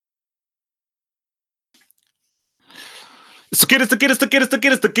It's the kid, it's the kid, it's the kid, it's the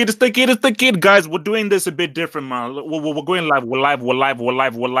kid, it's the kid, it's the kid, it's the kid. Guys, we're doing this a bit different, man. We're going live, we're live, we're live, we're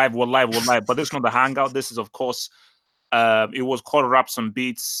live, we're live, we're live, we're live. But this is not the hangout. This is, of course, it was called Raps and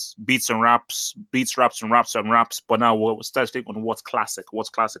Beats, Beats and Raps, Beats, Raps and Raps and Raps. But now we're starting on what's classic. What's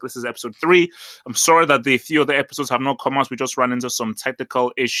classic? This is episode 3. I'm sorry that the few other episodes have not come out. We just ran into some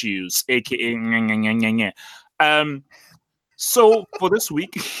technical issues, aka. So for this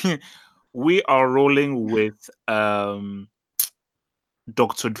week, we are rolling with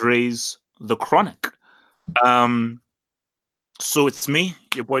Dr. Dre's The Chronic. So it's me,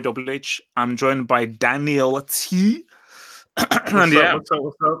 your boy Double H. I'm joined by Daniel T. What's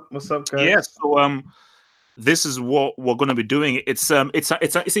up, guys? Yeah, so this is what we're gonna be doing. It's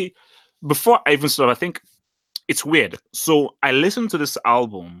see, before I even start, I think it's weird. So I listened to this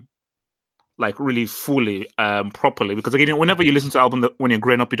album like really fully, properly, because again, whenever you listen to an album when you're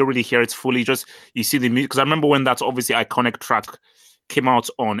growing up, you don't really hear it fully. Just you see the music. Because I remember when that obviously iconic track came out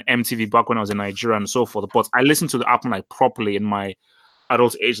on MTV back when I was in Nigeria and so forth. But I listened to the album like properly in my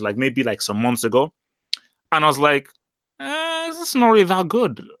adult age, like maybe like some months ago, and I was like, "Is this not really that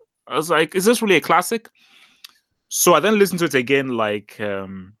good?" I was like, "Is this really a classic?" So I then listened to it again, like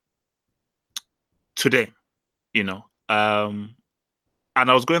today, and I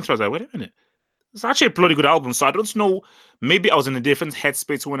was going through. I was like, "Wait a minute." It's actually a bloody good album. So I don't know. Maybe I was in a different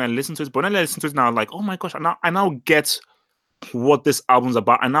headspace when I listened to it, but when I listen to it now, I'm like, oh my gosh, I now get what this album's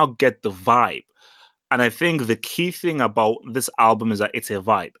about. I now get the vibe. And I think the key thing about this album is that it's a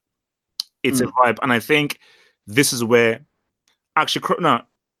vibe. It's a vibe. And I think this is where actually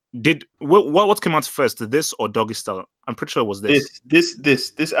what came out first, this or Doggy Style? I'm pretty sure it was this.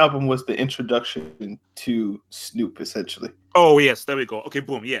 This album was the introduction to Snoop, essentially. Oh yes, there we go. Okay,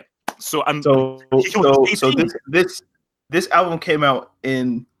 boom, yeah. So this album came out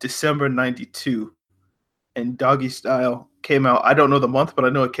in December '92, and Doggy Style came out. I don't know the month, but I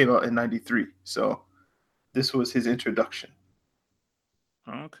know it came out in '93. So this was his introduction.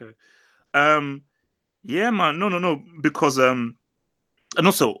 Okay. Yeah, man. No. Because and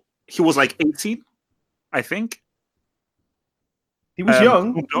also he was like 18, I think. He was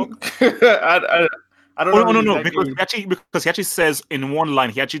young. I don't know. No. Because he actually says in one line,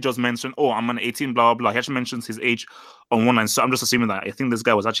 he actually just mentioned, "Oh, I'm an 18, blah blah blah." He actually mentions his age on one line, so I'm just assuming that I think this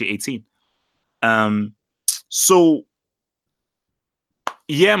guy was actually 18. So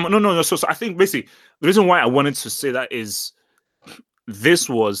yeah, no. So I think basically the reason why I wanted to say that is this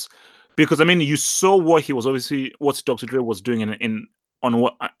was because I mean you saw what Dr. Dre was doing in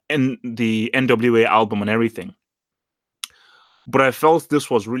the NWA album and everything, but I felt this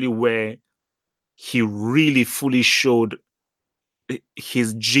was really where he really fully showed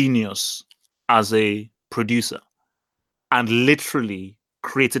his genius as a producer and literally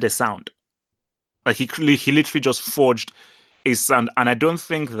created a sound. Like he literally just forged a sound, and I don't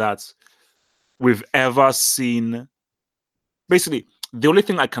think that we've ever seen. Basically, the only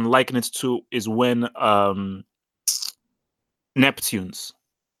thing I can liken it to is when Neptunes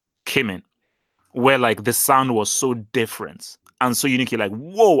came in, where like the sound was so different and so unique. You're like,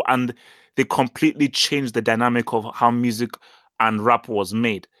 whoa, and they completely changed the dynamic of how music and rap was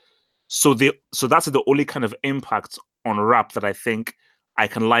made. So that's the only kind of impact on rap that I think I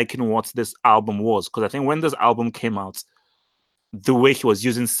can liken what this album was. Because I think when this album came out, the way he was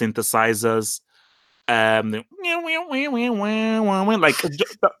using synthesizers, like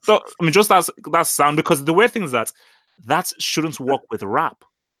just that sound. Because the weird thing is that shouldn't work with rap,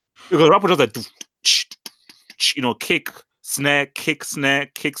 because rap was just like kick, snare, kick, snare,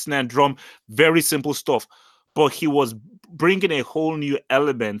 kick, snare, drum, very simple stuff. But he was bringing a whole new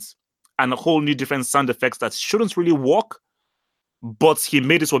element and a whole new different sound effects that shouldn't really work, but he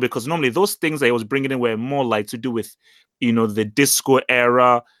made it work, because normally those things that he was bringing in were more like to do with, the disco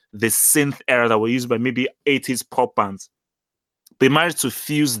era, the synth era that were used by maybe 80s pop bands. They managed to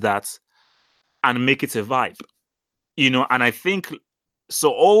fuse that and make it a vibe, and I think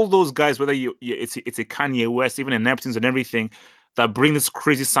so. All those guys, whether it's a Kanye West, even in Neptunes and everything, that bring this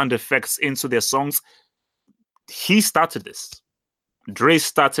crazy sound effects into their songs, he started this. Dre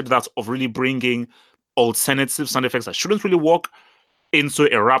started that of really bringing alternative sound effects that shouldn't really work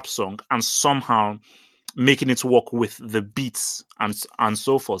into a rap song and somehow making it work with the beats and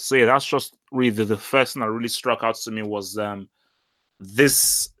so forth. So yeah, that's just really the first thing that really struck out to me was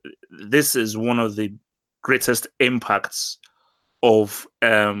this is one of the greatest impacts of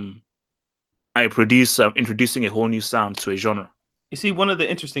a producer introducing a whole new sound to a genre. You see, one of the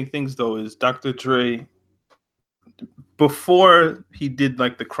interesting things though is Dr. Dre, before he did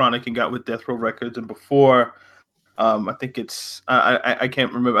like the Chronic and got with Death Row Records, and before I think it's I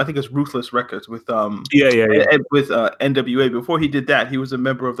can't remember. I think it's Ruthless Records with with NWA. Before he did that, he was a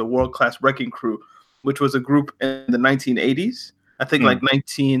member of the World Class Wrecking Crew, which was a group in the 1980s. I think like mid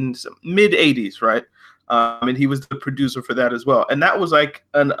 80s, right? And he was the producer for that as well. And that was like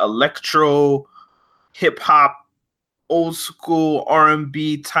an electro, hip hop, old school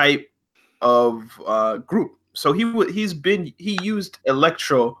R&B type of group. So he used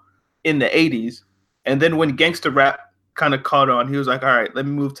electro in the 80s, and then when gangster rap kind of caught on, he was like, all right, let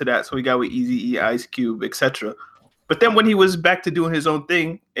me move to that. So he got with Eazy-E, Ice Cube, etc. But then when he was back to doing his own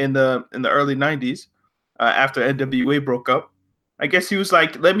thing in the early 90s, after NWA broke up, I guess he was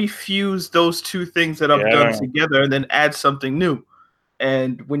like, let me fuse those two things that I've done together and then add something new.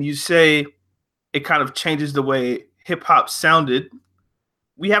 And when you say it kind of changes the way hip hop sounded,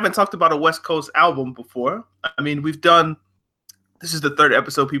 we haven't talked about a West Coast album before. I mean, this is the third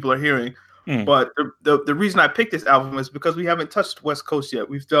episode people are hearing, but the reason I picked this album is because we haven't touched West Coast yet.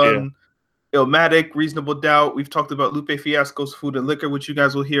 We've done Illmatic, Reasonable Doubt. We've talked about Lupe Fiasco's Food and Liquor, which you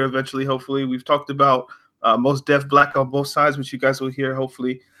guys will hear eventually, hopefully. We've talked about Most Def Black on Both Sides, which you guys will hear,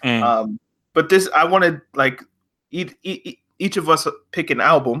 hopefully. But this, I wanted like each of us pick an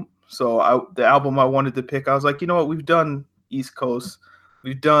album. So the album I wanted to pick, I was like, you know what? We've done East Coast.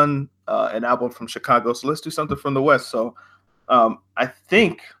 We've done an album from Chicago. So let's do something from the West. So I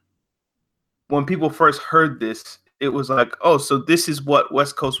think when people first heard this, it was like, oh, so this is what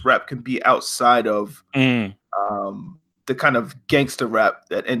West Coast rap can be outside of the kind of gangster rap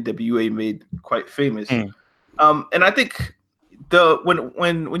that NWA made quite famous. And I think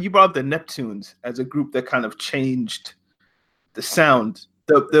when you brought up the Neptunes as a group that kind of changed the sound,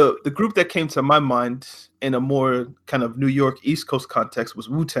 the group that came to my mind in a more kind of New York East Coast context was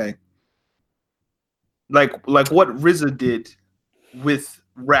Wu-Tang. Like what RZA did with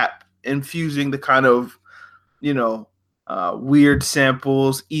rap, infusing the kind of, weird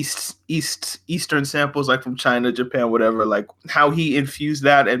samples, Eastern samples, like from China, Japan, whatever, like how he infused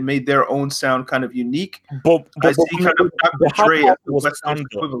that and made their own sound kind of unique. But sorry to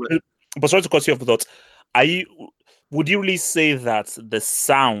cut you off, thoughts. Would you really say that the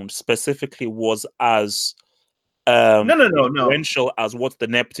sound specifically was as influential as what the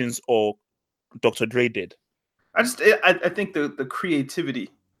Neptunes or Dr. Dre did? I think the creativity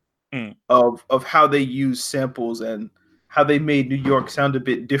of how they use samples and how they made New York sound a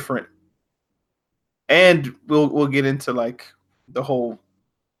bit different. And we'll get into like the whole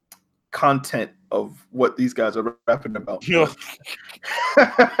content of what these guys are rapping about. Yeah.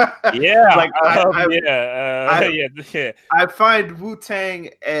 Like I find Wu-Tang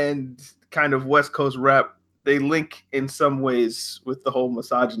and kind of West Coast rap, they link in some ways with the whole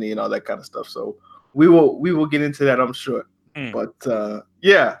misogyny and all that kind of stuff. So we will get into that, I'm sure. But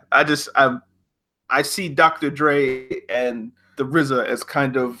I see Dr. Dre and the RZA as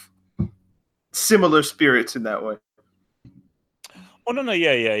kind of similar spirits in that way. Oh no,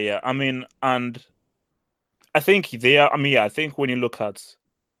 yeah. I mean, and I think they are. I mean, I think when you look at,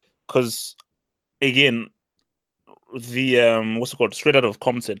 because again, the what's it called, Straight Out of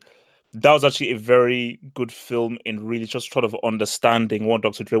Compton, that was actually a very good film in really just sort of understanding what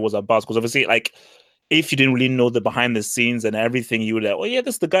Dr. Dre was about. Because obviously, like, if you didn't really know the behind the scenes and everything, you would like, oh yeah,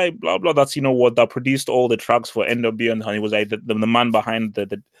 this is the guy, blah blah. That's that produced all the tracks for NWA, and he was like the man behind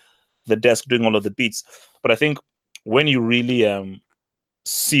the desk doing all of the beats. But I think when you really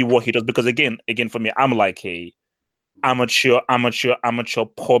see what he does, because again for me, I'm like a amateur,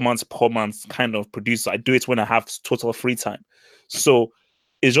 poor man's kind of producer. I do it when I have total free time. So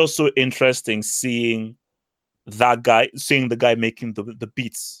it's just so interesting seeing the guy making the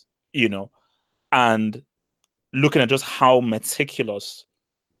beats, and looking at just how meticulous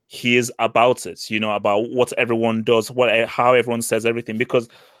he is about it, about what everyone does, how everyone says everything. Because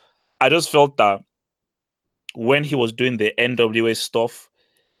I just felt that when he was doing the NWA stuff,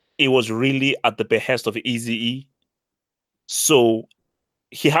 it was really at the behest of Eazy-E. So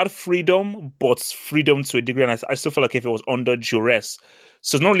he had freedom, but freedom to a degree, and I still feel like if it was under duress.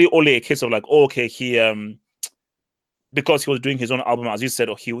 So it's not really only a case of like, oh, okay, he because he was doing his own album, as you said,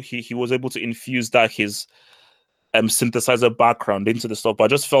 or he was able to infuse that his synthesizer background into the stuff. But I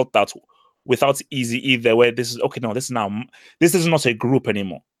just felt that without Eazy-E there, where this is not a group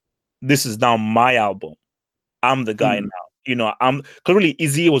anymore. This is now my album. I'm the guy now. Because really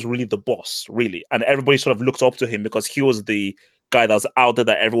Eazy was really the boss, really, and everybody sort of looked up to him because he was the guy that was out there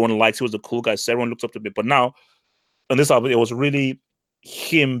that everyone liked. He was the cool guy, so everyone looked up to him. But now on this album, it was really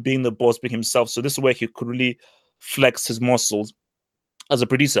him being the boss, being himself. So this is where he could really flex his muscles as a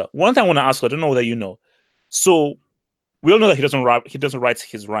producer. One thing I want to ask, I don't know whether you know. So we all know that he doesn't write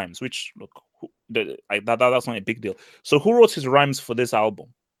his rhymes, which look, That's not a big deal. So who wrote his rhymes for this album?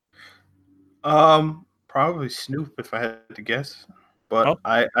 Probably Snoop, if I had to guess, but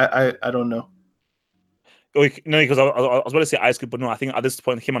I don't know. No, because I was about to say Ice Cube, but no, I think at this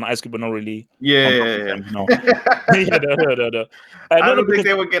point him and Ice Cube are not really. Yeah. No. No. I don't think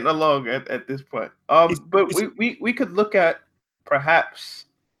they were getting along at this point. But we could look at perhaps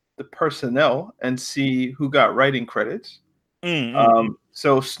the personnel and see who got writing credits.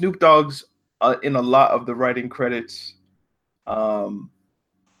 So Snoop Dogg's in a lot of the writing credits.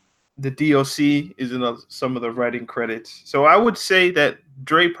 The DOC is in some of the writing credits. So I would say that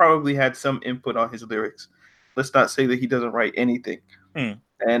Dre probably had some input on his lyrics. Let's not say that he doesn't write anything.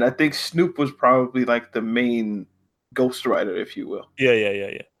 And I think Snoop was probably like the main ghostwriter, if you will. Yeah.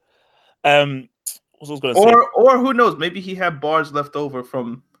 What was I gonna say? Or who knows? Maybe he had bars left over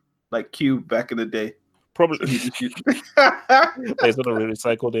from like Cube back in the day. Probably. So he just they sort of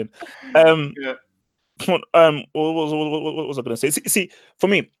recycled in. What was I going to say? See, for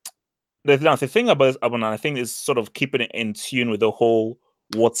me, the thing about this album, I think, is sort of keeping it in tune with the whole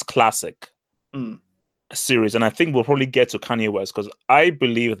 "What's Classic" series, and I think we'll probably get to Kanye West because I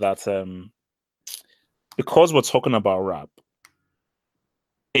believe that because we're talking about rap,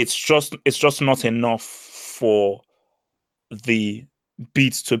 it's just not enough for the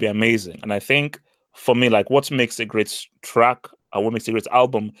beats to be amazing, and I think for me, like what makes a great track or what makes a great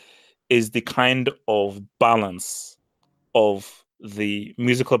album is the kind of balance of the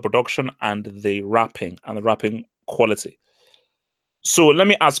musical production and the rapping quality. So let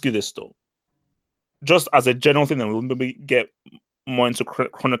me ask you this though, just as a general thing, and we'll maybe get more into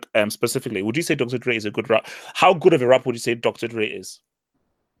Chronic specifically. Would you say Dr. Dre is a good rap? How good of a rap would you say Dr. Dre is?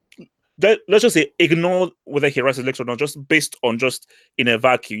 Let's just say ignore whether he writes lyrics or not, just based on just in a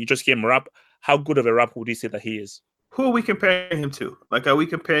vacuum. You just hear him rap. How good of a rap would you say that he is? Who are we comparing him to? Like, are we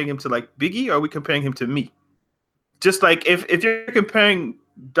comparing him to like Biggie, or are we comparing him to me? Just like if you're comparing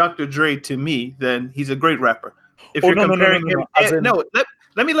Dr. Dre to me, then he's a great rapper. If you're comparing him,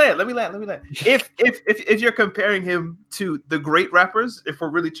 let me land. If you're comparing him to the great rappers, if we're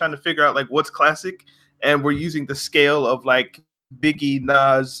really trying to figure out like what's classic, and we're using the scale of like Biggie,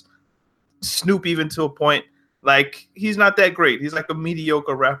 Nas, Snoop, even to a point, like he's not that great. He's like a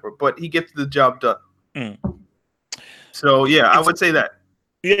mediocre rapper, but he gets the job done. So yeah, I would say that.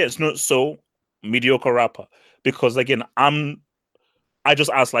 Yeah, it's not so mediocre rapper because again, I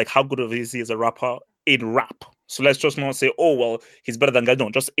just asked like how good is he as a rapper in rap. So let's just not say, oh well, he's better than guys. No,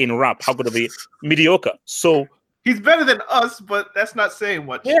 just in rap, how good of a mediocre. So he's better than us, but that's not saying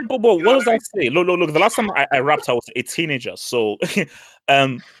much. Yeah, but what does that say? Look. The last time I rapped, I was a teenager. So,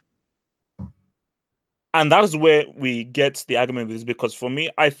 and that is where we get the argument with this because for me,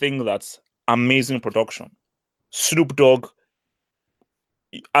 I think that's amazing production. Snoop Dogg.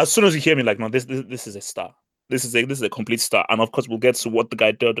 As soon as you hear me, like, no, this is a star. This is a complete star. And of course, we'll get to what the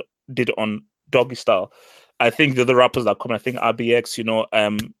guy did on Doggy Style. I think the other rappers that come, I think RBX,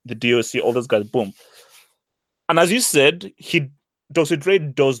 the DOC, all those guys, boom. And as you said, Dr. Dre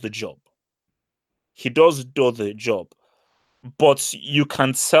does the job. He does do the job. But you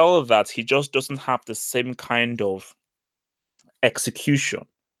can tell that he just doesn't have the same kind of execution,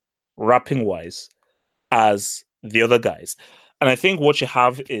 rapping-wise, as the other guys. And I think what you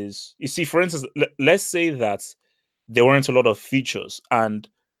have is, you see, for instance, let's say that there weren't a lot of features and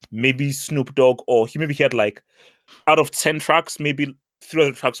maybe Snoop Dogg, or he had like, out of 10 tracks, maybe 3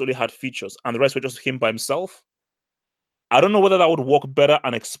 of the tracks only had features and the rest were just him by himself. I don't know whether that would work better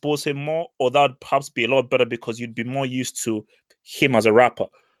and expose him more, or that would perhaps be a lot better because you'd be more used to him as a rapper.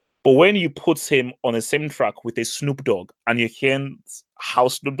 But when you put him on the same track with a Snoop Dogg and you're hearing how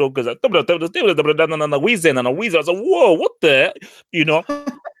Snoop Dogg goes like, Weezy and a Weezy, I was like, whoa, what the?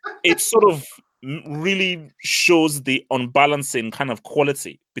 It sort of really shows the unbalancing kind of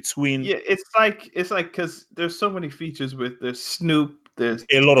quality between. Yeah, it's like because there's so many features with there's Snoop, there's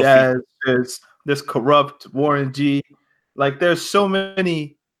a lot of features. There's Corrupt, Warren G. Like there's so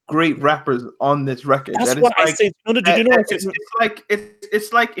many great rappers on this record. That's what I say.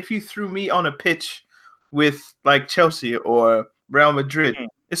 It's like if you threw me on a pitch with like Chelsea or Real Madrid.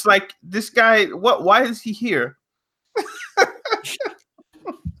 It's like this guy. Why is he here?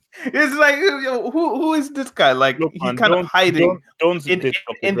 It's like who is this guy? Like he's kind of hiding in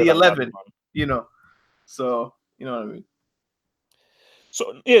the 11. So you know what I mean.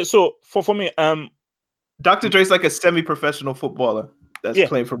 So yeah. So for me, Dr. Dre's like a semi-professional footballer that's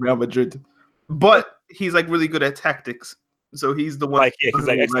playing for Real Madrid, but he's like really good at tactics. So he's the one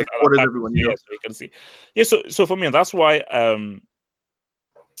he's like orders everyone. Yeah, so you can see. Yeah, so for me, that's why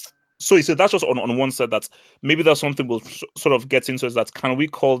So you said that's just on one side. That maybe that's something we'll sort of get into. Is that, can we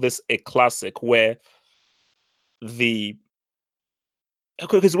call this a classic where the,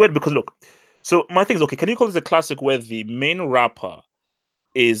 it's weird because look, so my thing is, okay, can you call this a classic where the main rapper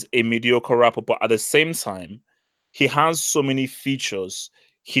is a mediocre rapper, but at the same time he has so many features,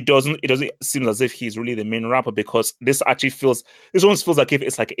 it doesn't seem as if he's really the main rapper, because this almost feels like if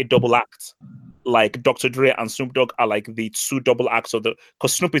it's like a double act, like Dr. Dre and Snoop Dogg are like the two double acts of the,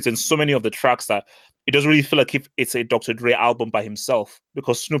 because Snoop is in so many of the tracks that it doesn't really feel like if it's a Dr. Dre album by himself,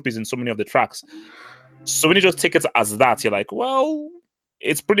 because Snoop is in so many of the tracks. So when you just take it as that, you're like, well,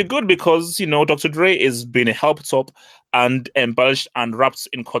 it's pretty good because, you know, Dr. Dre is being helped up and embellished and wrapped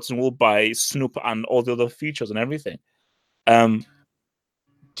in cotton wool by Snoop and all the other features and everything.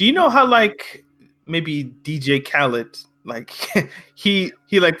 Do you know how like maybe DJ Khaled, like he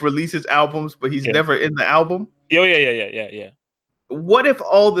like releases albums, but he's never in the album? Yeah. What if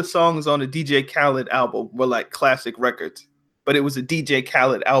all the songs on a DJ Khaled album were like classic records, but it was a DJ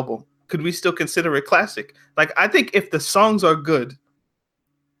Khaled album? Could we still consider it classic? Like, I think if the songs are good,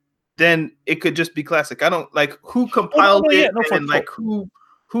 then it could just be classic. I don't like who compiled it and like who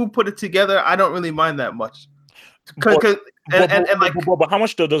put it together. I don't really mind that much. But how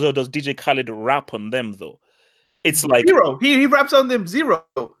much does DJ Khaled rap on them though? It's like zero. He raps on them zero.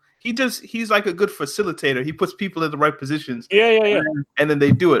 He's like a good facilitator. He puts people in the right positions. Yeah. And then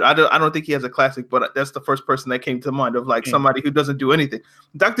they do it. I don't think he has a classic, but that's the first person that came to mind of like somebody who doesn't do anything.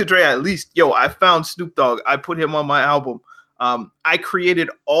 Dr. Dre, at least, I found Snoop Dogg. I put him on my album. I created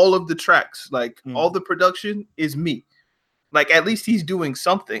all of the tracks. Like all the production is me. Like at least he's doing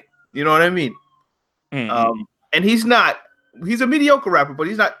something. You know what I mean? And he's a mediocre rapper, but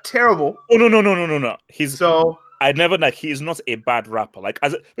he's not terrible. Oh no. I never like he is not a bad rapper. Like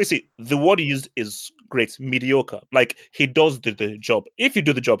as basically the word he used is great, mediocre. Like he does the job. If you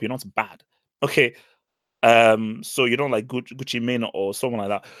do the job, you're not bad. Okay. So you don't like Gucci Mane or someone like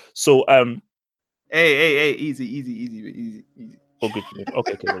that. So hey, easy. Oh, Gucci Mane.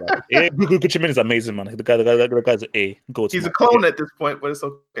 Okay. Yeah, Gucci Mane is amazing, man. The guy's a goat. He's a clone at this point, but it's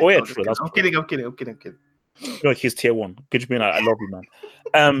okay. Oh yeah, true. I'm kidding. No, he's tier 1. Gucci Mane, I love you,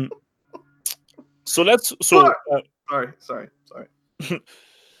 man. So let's sorry.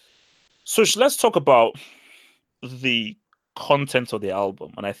 So let's talk about the content of the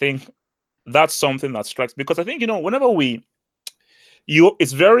album, and I think that's something that strikes, because I think whenever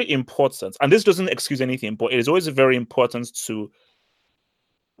it's very important, and this doesn't excuse anything, but it is always very important to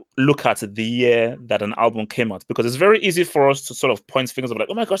look at the year that an album came out, because it's very easy for us to sort of point fingers of like,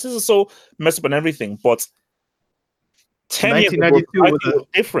 oh my gosh, this is so messed up and everything, but 10 years ago, was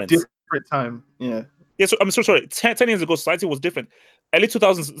different time. Yeah, so I'm so sorry. 10 years ago, society was different. Early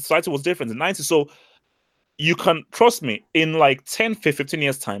 2000s, society was different. In the 90s, so you can trust me. In like 10, 15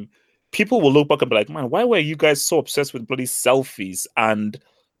 years time, people will look back and be like, "Man, why were you guys so obsessed with bloody selfies and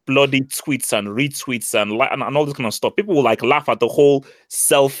bloody tweets and retweets and all this kind of stuff?" People will like laugh at the whole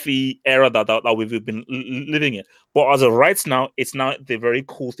selfie era that we've been living in. But as of right now, it's now the very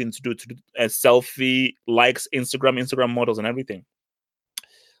cool thing to do a selfie, likes, Instagram models and everything.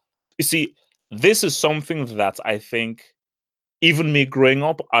 You see, this is something that I think even me growing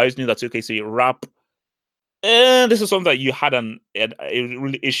up, I always knew that, okay, so rap, and this is something that you had a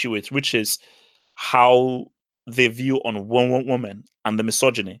really issue with, which is how they view on women and the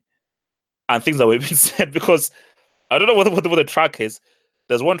misogyny and things that were being said, because I don't know what the track is.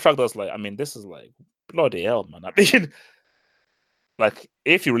 There's one track that's like, I mean, this is like, bloody hell, man. I mean, like,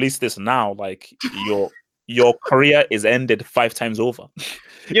 if you release this now, like, your career is ended 5 times over.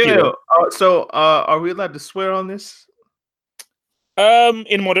 Yeah. So are we allowed to swear on this?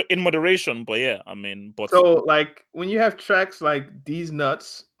 In moderation, but yeah, I mean, but so like when you have tracks like These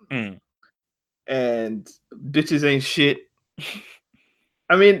Nuts and Bitches Ain't Shit,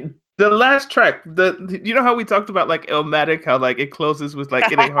 I mean, the last track, you know how we talked about like Illmatic, how like it closes with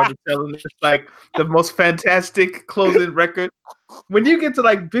like It Ain't Hard to Tell, and it's like the most fantastic closing record. When you get to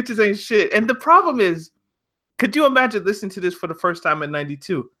like Bitches Ain't Shit, and the problem is, could you imagine listening to this for the first time in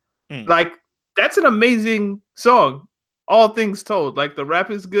 '92? Like, that's an amazing song, all things told. Like, the rap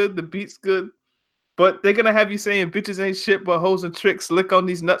is good, the beat's good, but they're gonna have you saying bitches ain't shit but hoes and tricks, lick on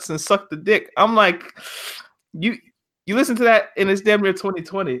these nuts and suck the dick. I'm like, you listen to that and it's damn near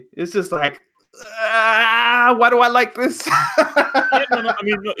 2020. It's just like, why do I like this? I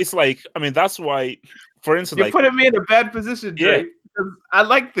mean, it's like, I mean, that's why, for instance, you're putting me in a bad position, Drake. Because I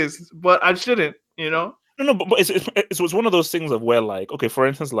like this, but I shouldn't, No, but it's one of those things of where, like, okay, for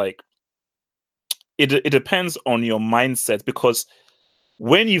instance, like, it depends on your mindset, because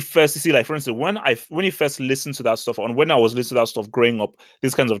when you first see, like for instance, when you first listen to that stuff, and when I was listening to that stuff growing up,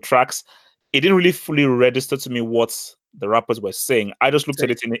 these kinds of tracks, it didn't really fully register to me what the rappers were saying. I just looked at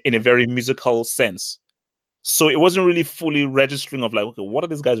it in a very musical sense. So it wasn't really fully registering of like, okay, what are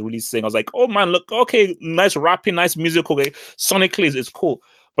these guys really saying? I was like, oh man, look, okay, nice rapping, nice music, okay, sonically it's cool.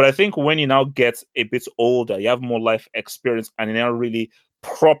 But I think when you now get a bit older, you have more life experience, and you're now really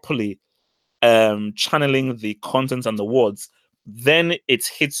properly channeling the content and the words, then it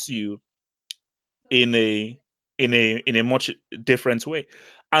hits you in a much different way.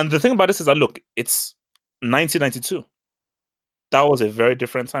 And the thing about this is that, look, it's 1992. That was a very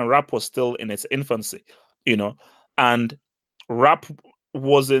different time. Rap was still in its infancy, you know, and rap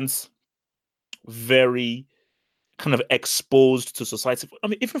wasn't very kind of exposed to society. I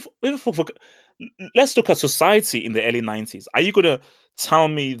mean, even for let's look at society in the early 90s. Are you going to tell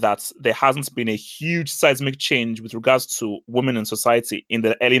me that there hasn't been a huge seismic change with regards to women in society in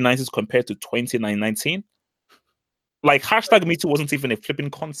the early 90s compared to 2019? Like, hashtag Me Too wasn't even a flipping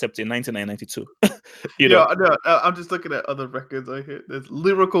concept in 1992. No, I'm just looking at other records I hear. There's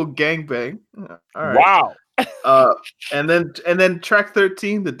Lyrical Gangbang. All right. Wow. And then track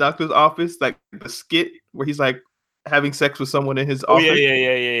 13, The Doctor's Office, like the skit where he's like having sex with someone in his office.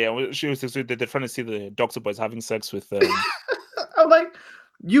 Yeah. She was they're trying to see the Doctor Boys having sex with. I'm like,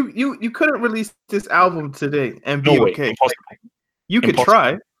 you couldn't release this album today and be okay. Like, you could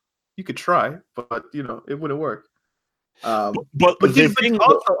try, but it wouldn't work. But the thing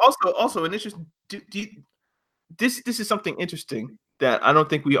also, and it's just this is something interesting that I don't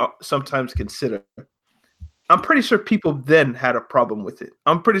think we sometimes consider. I'm pretty sure people then had a problem with it.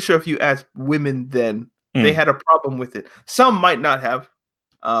 I'm pretty sure if you asked women then, they had a problem with it. Some might not have,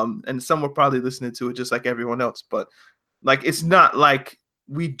 and some were probably listening to it just like everyone else. But like, it's not like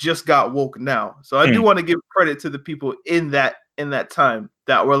we just got woke now. So I do want to give credit to the people in that time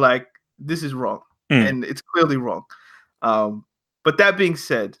that were like, this is wrong, and it's clearly wrong. But that being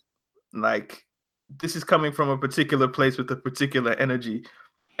said, like, this is coming from a particular place with a particular energy,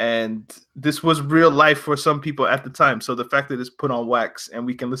 and this was real life for some people at the time. So the fact that it's put on wax and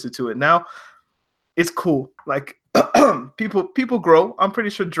we can listen to it now, it's cool. Like, people grow. I'm pretty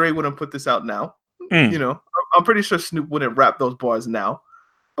sure Dre wouldn't put this out now. I'm pretty sure Snoop wouldn't rap those bars now.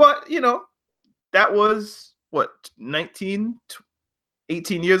 But that was what, 18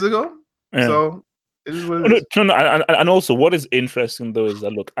 years ago. Yeah. So it is what it is. And also, what is interesting though is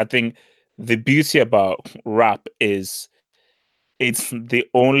that, look, I think the beauty about rap is it's the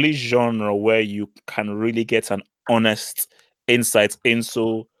only genre where you can really get an honest insight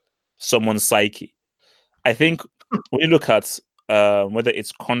into someone's psyche. I think when you look at whether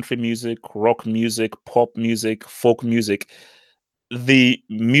it's country music, rock music, pop music, folk music, the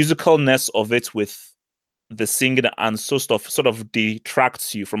musicalness of it with the singing and stuff sort of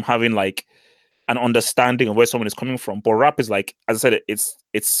detracts you from having like an understanding of where someone is coming from. But rap is like, as I said,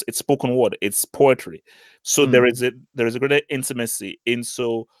 it's spoken word, it's poetry. So there is a greater intimacy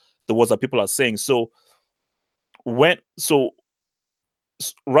into the words that people are saying. So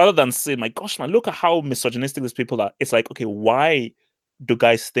rather than saying, my gosh, man, look at how misogynistic these people are, it's like, okay, why do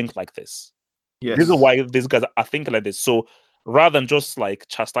guys think like this? Yes. This is why these guys are thinking like this. So rather than just like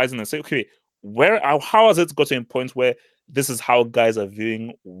chastising and say, okay, how has it got to a point where this is how guys are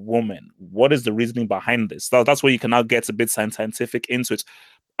viewing women? What is the reasoning behind this? That's where you can now get a bit scientific into it,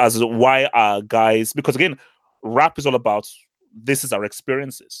 as why are guys, because again, rap is all about, this is our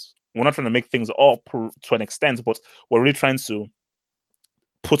experiences. We're not trying to make things up to an extent, but we're really trying to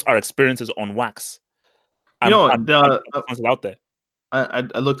put our experiences on wax. And out there.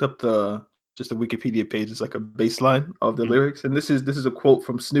 I looked up just the Wikipedia page. It's like a baseline of the lyrics, and this is a quote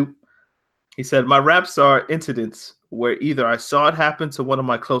from Snoop. He said, "My raps are incidents where either I saw it happen to one of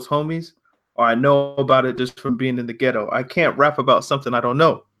my close homies, or I know about it just from being in the ghetto. I can't rap about something I don't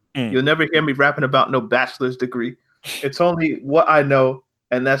know. You'll never hear me rapping about no bachelor's degree. It's only what I know,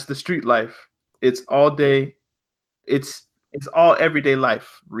 and that's the street life. It's all day. It's all everyday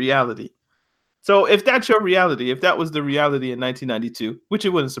life, reality." So if that's your reality, if that was the reality in 1992, which it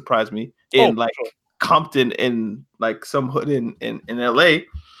wouldn't surprise me, in Compton, in like some hood in LA,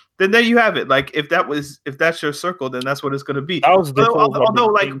 then there you have it. Like, if that's your circle, then that's what it's going to be. That was the that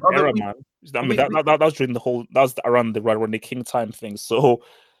was during the whole, that was around the Rodney King time thing. So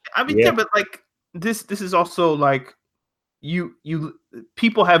I mean, yeah, but like this is also like you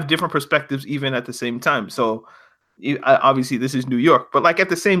people have different perspectives even at the same time. So obviously this is New York, but like at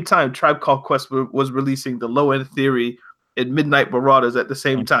the same time, Tribe Called Quest was releasing the Low End Theory and Midnight Marauders at the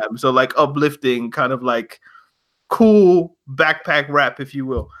same time. So like uplifting, kind of like cool backpack rap, if you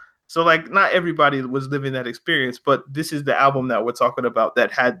will. So like not everybody was living that experience, but this is the album that we're talking about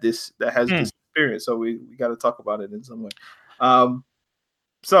that has this experience. So we got to talk about it in some way.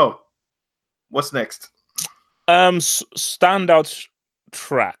 So what's next? Standout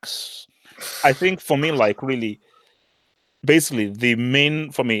tracks. I think for me, like really, basically the main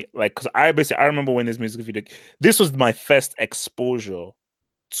for me, like, because I remember when this music video, this was my first exposure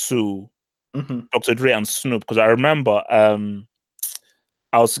to Dr. Dre and Snoop, because I remember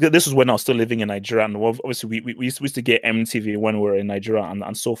this was when I was still living in Nigeria, and obviously we used to get MTV when we were in Nigeria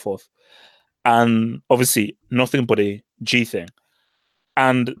and so forth, and obviously nothing but a G thing.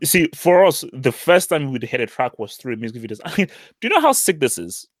 And you see, for us, the first time we'd hear a track was through music videos. I mean, do you know how sick this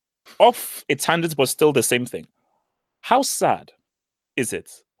is? Off a tangent, but still the same thing. How sad is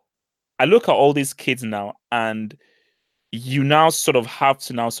it? I look at all these kids now, and you now sort of have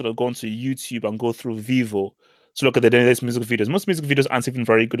to now sort of go onto YouTube and go through Vivo to look at the latest music videos. Most music videos aren't even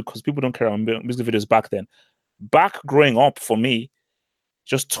very good because people don't care about music videos back then. Back growing up, for me,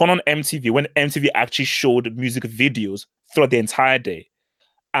 just turn on MTV when MTV actually showed music videos throughout the entire day.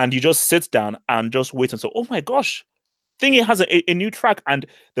 And you just sit down and just wait and say, oh my gosh, Thingy has a new track. And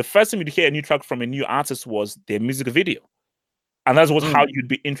the first time you'd hear a new track from a new artist was their music video. And that was how you'd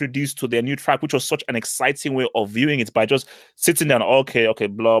be introduced to their new track, which was such an exciting way of viewing it, by just sitting down, okay,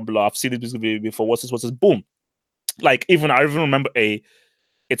 blah, blah. I've seen this music video before. What's this? Boom. Like, I even remember a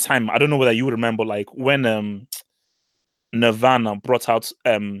time, I don't know whether you would remember, like when Nirvana brought out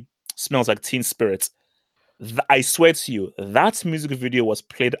Smells Like Teen Spirit. I swear to you, that music video was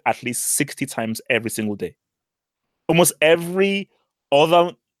played at least 60 times every single day. Almost every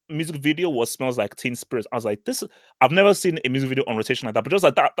other music video was Smells Like Teen Spirit. I was like, I've never seen a music video on rotation like that. But just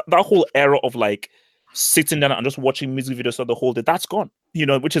like that whole era of like sitting down and just watching music videos for the whole day, that's gone. You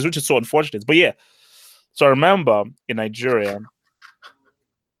know, which is so unfortunate. But yeah, so I remember in Nigeria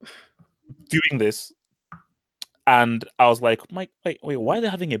doing this, and I was like, wait, why are they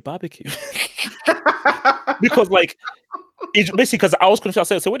having a barbecue? Because like, it's basically because I was confused. I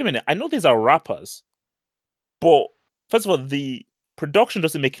said, so wait a minute, I know these are rappers, but first of all, the production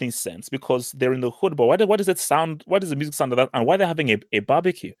doesn't make any sense because they're in the hood. But why does it sound? Why does the music sound like that? And why they're having a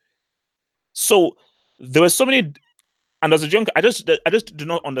barbecue? So there were so many. And as a young, I just do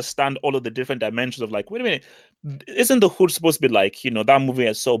not understand all of the different dimensions of like, wait a minute, isn't the hood supposed to be like, you know, that movie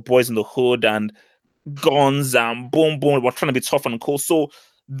I saw, Boys in the Hood and guns and boom, boom, we're trying to be tough and cool. So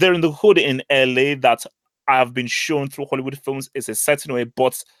they're in the hood in LA that I've been shown through Hollywood films is a certain way,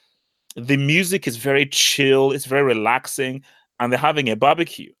 but the music is very chill, it's very relaxing, and they're having a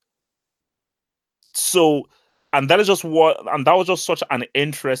barbecue. So, and that was just such an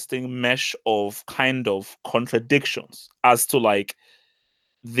interesting mesh of kind of contradictions as to like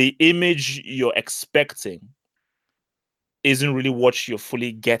the image you're expecting isn't really what you're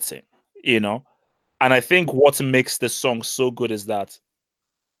fully getting, you know? And I think what makes the song so good is that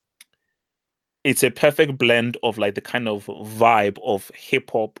it's a perfect blend of like the kind of vibe of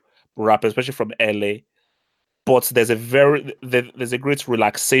hip hop rap, especially from LA. But there's a great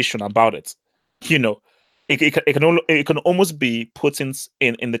relaxation about it. You know, it can almost be put in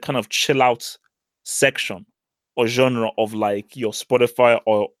the kind of chill out section or genre of like your Spotify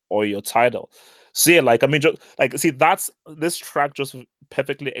or your Tidal. So yeah, like I mean, just like see this track just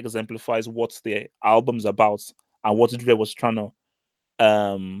perfectly exemplifies what the album's about and what Dre was trying to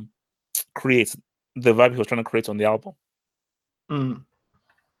create, the vibe he was trying to create on the album.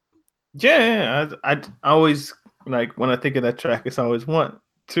 Yeah, I always like when I think of that track, it's always 1,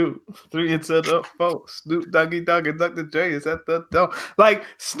 2, 3 into the 4. Snoop Doggy Dogg and Dr. Dre is at the door. Like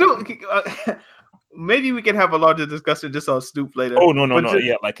Snoop. Maybe we can have a larger discussion just on Snoop later. Oh no,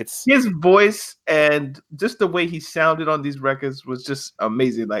 yeah, like it's his voice and just the way he sounded on these records was just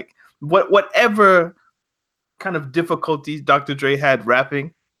amazing. Like whatever kind of difficulties Dr. Dre had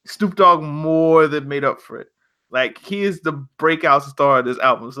rapping, Snoop Dogg more than made up for it. Like he is the breakout star of this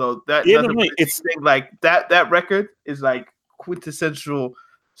album. So it's like that record is like quintessential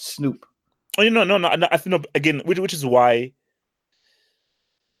Snoop. Oh, no. I think again, which is why.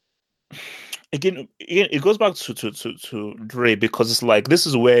 Again, it goes back to Dre, because it's like this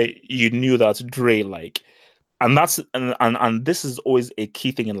is where you knew that Dre like, and this is always a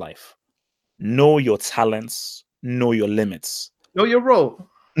key thing in life. Know your talents, know your limits, know your role.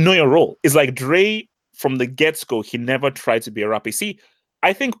 Know your role. It's like Dre from the get-go, he never tried to be a rapper. See,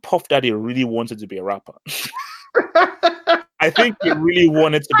 I think Puff Daddy really wanted to be a rapper. I think he really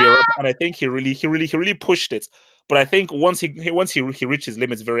wanted to be a rapper, and I think he really pushed it. But I think once he reached his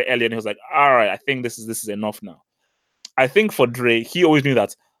limits very early, and he was like, all right, I think this is enough now. I think for Dre, he always knew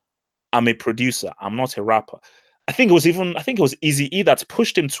that I'm a producer, I'm not a rapper. I think it was Eazy-E that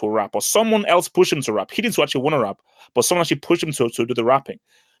pushed him to rap, or someone else pushed him to rap. He didn't actually want to rap, but someone actually pushed him to do the rapping.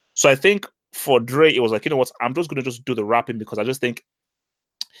 So I think for Dre, it was like, you know what, I'm just gonna just do the rapping because I just think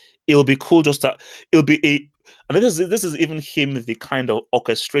it'll be cool it'll be and this is even him, the kind of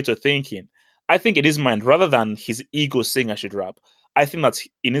orchestrator thinking. I think in his mind, rather than his ego saying I should rap, I think that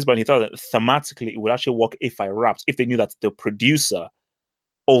in his mind he thought that thematically it would actually work if I rapped, if they knew that the producer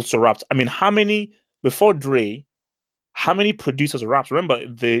also rapped. I mean, before Dre, how many producers rapped? Remember,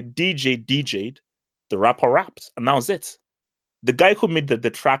 the DJ DJ'd, the rapper rapped, and that was it. The guy who made the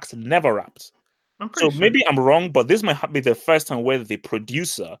tracks never rapped. So sure. Maybe I'm wrong, but this might be the first time where the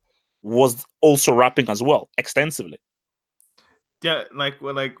producer was also rapping as well, extensively. Yeah, like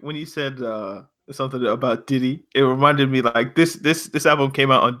when you said something about Diddy, it reminded me like this album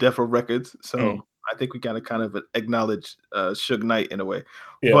came out on Death Row Records, so I think we gotta kind of acknowledge Suge Knight in a way.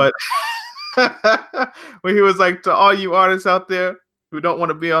 Yeah. But when he was like, to all you artists out there who don't want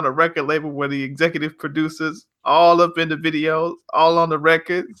to be on a record label where the executive producers all up in the videos, all on the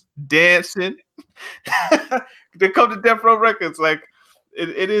records, dancing, they come to Death Row Records. Like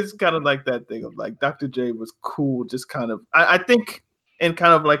it is kind of like that thing of like Dr. J was cool, just kind of I think in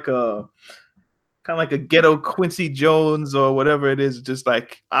kind of like a ghetto Quincy Jones or whatever it is, just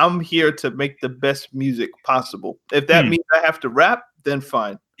like I'm here to make the best music possible. If that means I have to rap, then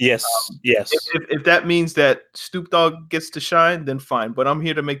fine. Yes, yes. If that means that Snoop Dogg gets to shine, then fine. But I'm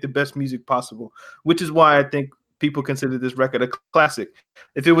here to make the best music possible, which is why I think people consider this record a classic.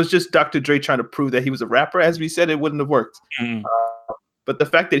 If it was just Dr. Dre trying to prove that he was a rapper, as we said, it wouldn't have worked. But the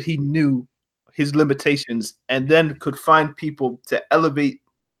fact that he knew his limitations and then could find people to elevate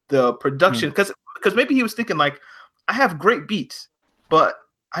the production, because maybe he was thinking like, I have great beats, but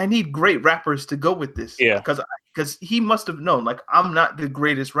I need great rappers to go with this. Yeah. Because he must have known, like, I'm not the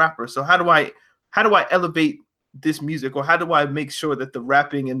greatest rapper. So how do I elevate this music, or how do I make sure that the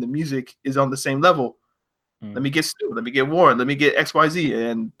rapping and the music is on the same level? Let me get Snoop, let me get Warren, let me get XYZ,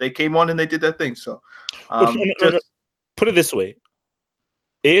 and they came on and they did their thing. So put it this way: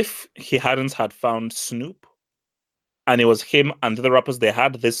 if he hadn't had found Snoop, and it was him and the rappers they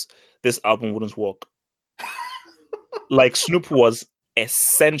had, this album wouldn't work. Like Snoop was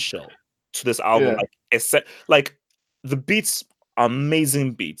essential to this album. Yeah. Like the beats,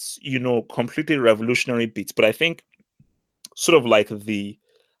 amazing beats, completely revolutionary beats. But I think sort of like the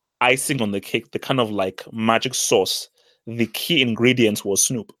icing on the cake, the kind of like magic sauce, the key ingredient was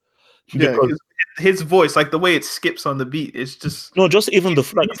Snoop. Because his voice, like the way it skips on the beat, it's just just even the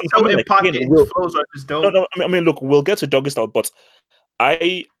flows are just dope. No, I mean, look, we'll get to Doggy Style, but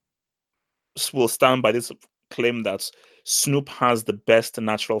I will stand by this claim that Snoop has the best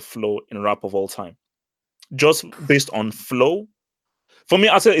natural flow in rap of all time. Just based on flow. For me,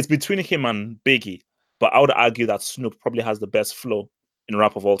 I'd say it's between him and Biggie, but I would argue that Snoop probably has the best flow in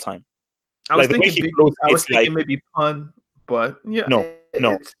rap of all time. I was thinking maybe Pun, but yeah. No.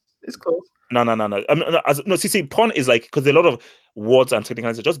 It's close. No. See, Pun is like, because a lot of words and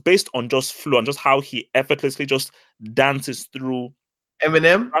technicalities are just based on just flow and just how he effortlessly just dances through.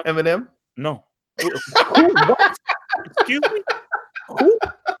 Eminem? No. What? Excuse me? Who?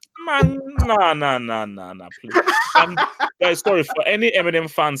 Man, nah, please. Guys, sorry for any Eminem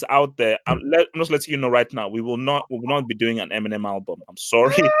fans out there. I'm just letting you know right now, we will not be doing an Eminem album. I'm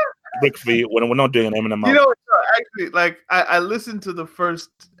sorry, Rick V. When we're not doing an Eminem album. Actually, like I listened to the first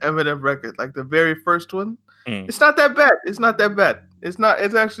Eminem record, like the very first one. It's not that bad. It's not that bad. It's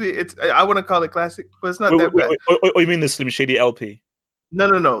I wouldn't call it classic, but it's not that bad. Oh, you mean the Slim Shady LP?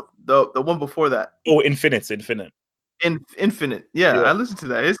 No. The one before that. Oh, Infinite. Infinite. Yeah, I listened to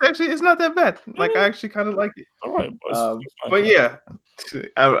that. It's not that bad. Like I actually kind of like it. All right, but yeah,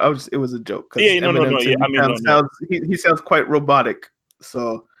 it was a joke. Yeah, no. He sounds quite robotic.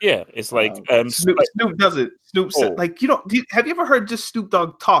 So yeah, it's like Snoop does it. Snoop said, like have you ever heard just Snoop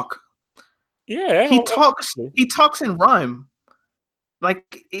Dogg talk? Yeah, he talks in rhyme.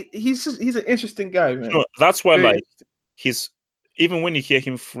 Like he's an interesting guy, man. That's why like even when you hear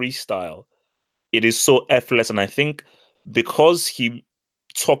him freestyle, it is so effortless. And I think because he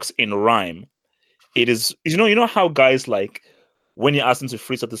talks in rhyme, it is, you know how guys, like, when you ask them to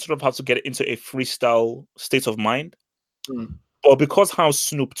freestyle, they sort of have to get into a freestyle state of mind. But because how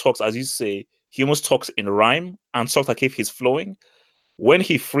Snoop talks, as you say, he almost talks in rhyme and talks like if he's flowing. When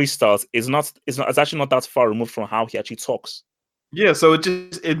he freestyles, it's actually not that far removed from how he actually talks. Yeah, so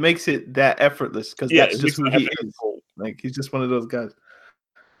it makes it that effortless, because that's just who he is. Like, he's just one of those guys.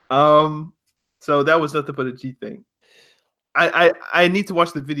 So that was nothing but a G thing. I need to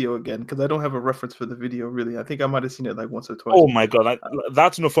watch the video again, because I don't have a reference for the video, really. I think I might have seen it like once or twice. Oh my god,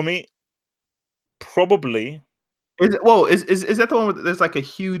 that's for me. Probably Is that the one where there's like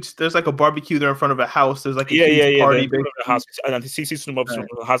a barbecue there in front of a house? There's like a huge party the house, and the CC Snoop up to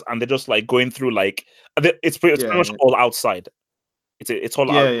the house, and they're just like going through like it's pretty much all outside. It's all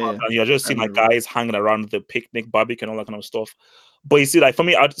outside, and you're just seeing like guys hanging around the picnic, barbecue, and all that kind of stuff. But you see, like for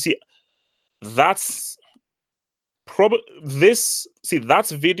me, I'd see that's probably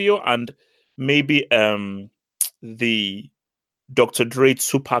that's video and maybe the Dr. Dre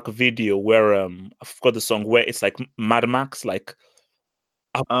Tupac video where I forgot the song where it's like Mad Max, like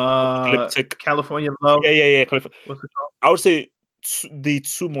California Love. Yeah. What's it called? I would say the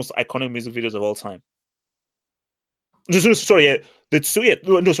two most iconic music videos of all time. The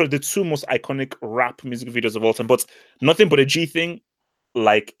two most iconic rap music videos of all time, but Nothing But a G Thing,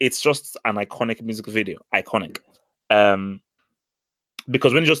 like it's just an iconic music video. Iconic.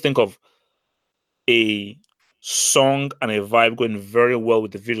 Because when you just think of a song and a vibe going very well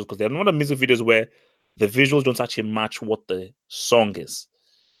with the visuals, because there are a lot of music videos where the visuals don't actually match what the song is,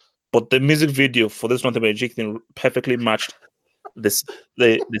 but the music video for this Nothing But a G Thing perfectly matched the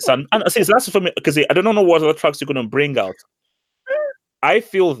sound. And I say that's for me because I don't know what other tracks you're going to bring out. I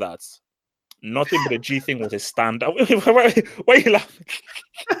feel that Nothing But a G Thing was a standout. Why are you laughing?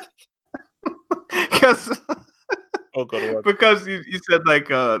 Because oh god, what? Because you said like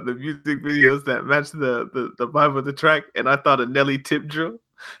the music videos that match the vibe of the track, and I thought of Nelly Tip Drill.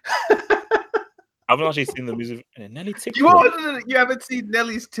 I've not actually seen the music. Nelly Tip Drill. You haven't seen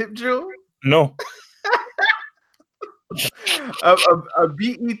Nelly's Tip Drill? No. a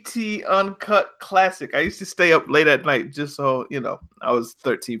BET uncut classic. I used to stay up late at night just so I was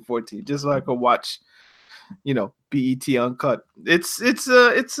 13, 14, just so I could watch BET uncut.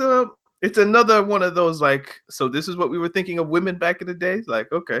 It's another one of those like, so this is what we were thinking of women back in the day.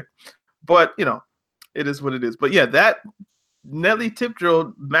 Like, okay, but it is what it is. But yeah, that Nelly Tip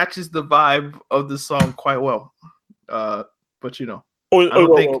Drill matches the vibe of the song quite well. But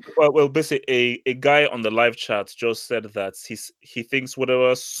well, basically, a guy on the live chat just said that he thinks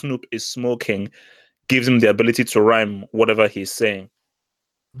whatever Snoop is smoking gives him the ability to rhyme whatever he's saying.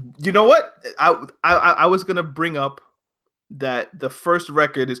 You know what? I was gonna bring up that the first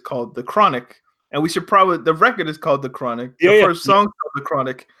record is called The Chronic, and the record is called The Chronic. The first song called The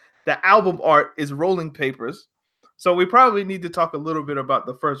Chronic. The album art is Rolling Papers. So we probably need to talk a little bit about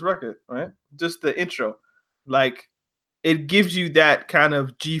the first record, right? Just the intro, like. It gives you that kind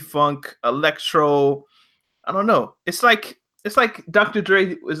of G-funk electro. I don't know. It's like Dr.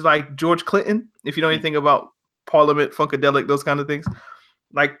 Dre was like George Clinton. If you know anything about Parliament, Funkadelic, those kind of things,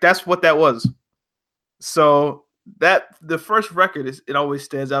 like that's what that was. So that the first record it always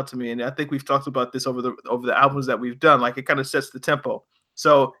stands out to me, and I think we've talked about this over the albums that we've done. Like it kind of sets the tempo.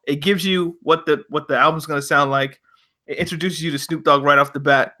 So it gives you what the album's going to sound like. It introduces you to Snoop Dogg right off the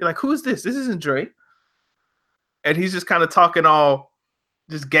bat. You're like, who is this? This isn't Dre. And he's just kind of talking all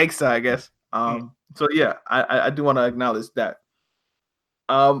just gangsta, I guess. So yeah, I do want to acknowledge that.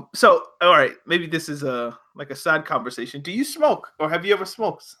 So all right, maybe this is like a side conversation. Do you smoke, or have you ever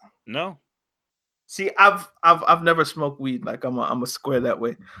smoked? No. See, I've never smoked weed. Like I'm a square that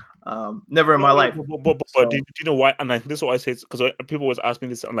way. Never in my life. But do you know why? And this is why I say, because people always ask me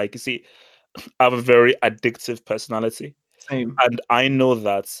this. I'm like, you see, I have a very addictive personality. Same. And I know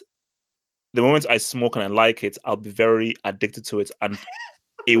that the moment I smoke and I like it, I'll be very addicted to it, and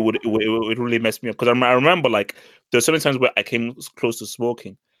it would really mess me up. Because I remember, like, there's certain times where I came close to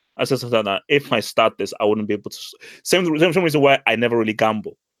smoking. I said something that if I start this, I wouldn't be able to. Same reason why I never really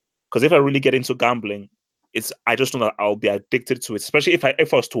gamble. Because if I really get into gambling, I just know that I'll be addicted to it. Especially if I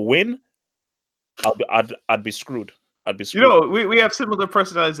was to win, I'd be screwed. I'd be screwed. We have similar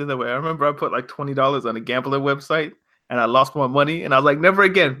personalities in that way. I remember I put like $20 on a gambling website. And I lost more money, and I was like, never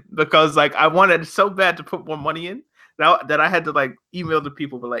again, because like I wanted so bad to put more money in that I had to like email the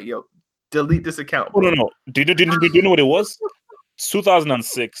people, but like, yo, delete this account. Oh, no. Do you know what it was?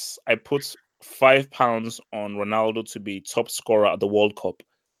 2006. I put £5 on Ronaldo to be top scorer at the World Cup,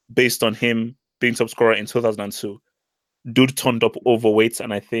 based on him being top scorer in 2002. Dude turned up overweight,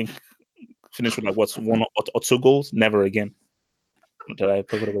 and I think finished with like one or two goals. Never again. Did I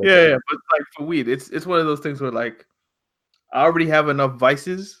put it away? Yeah, but like for weed, it's one of those things where like. I already have enough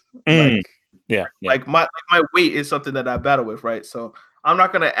vices. Like my weight is something that I battle with, right? So I'm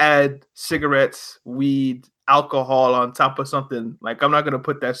not gonna add cigarettes, weed, alcohol on top of something. Like I'm not gonna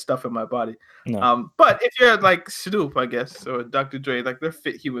put that stuff in my body. No. But if you're like Snoop, I guess, or Dr. Dre, like they're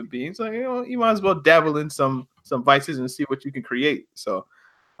fit human beings. Like you might as well dabble in some vices and see what you can create. So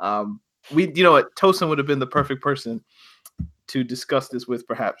Tosin would have been the perfect person to discuss this with,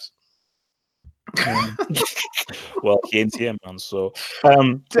 perhaps. Well, he ain't here, man. So, by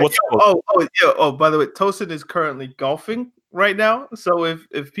the way, Tosin is currently golfing right now. So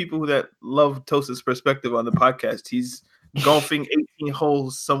if people that love Tosin's perspective on the podcast, he's golfing 18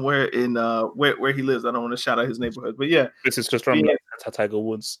 holes somewhere in where he lives. I don't want to shout out his neighborhood, but yeah, this is just from Tiger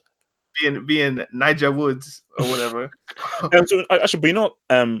Woods, being Niger Woods or whatever. So actually, but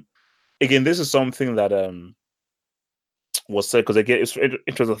again, this is something that was said, because again, it's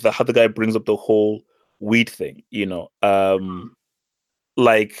interesting how the guy brings up the whole weed thing.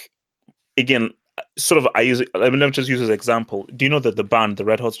 Like, again, sort of, let me just use as an example. Do you know that the band, the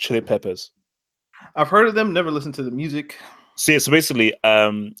Red Hot Chili Peppers? I've heard of them, never listened to the music. So basically,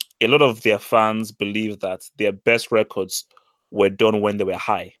 a lot of their fans believe that their best records were done when they were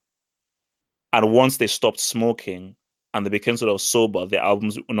high. And once they stopped smoking and they became sort of sober, their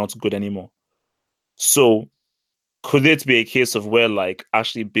albums were not good anymore. So could it be a case of where, like,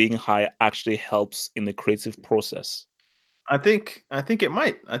 actually being high actually helps in the creative process? I think it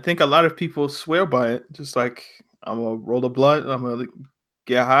might. I think a lot of people swear by it. Just like, I'm gonna roll a blunt, I'm gonna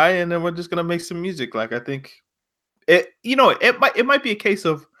get high, and then we're just gonna make some music. Like, I think it might be a case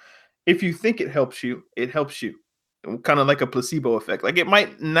of, if you think it helps you, it helps you. Kind of like a placebo effect. Like, it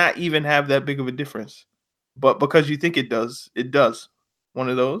might not even have that big of a difference, but because you think it does, it does. One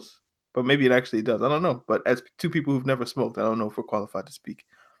of those. But maybe it actually does. I don't know. But as two people who've never smoked, I don't know if we're qualified to speak.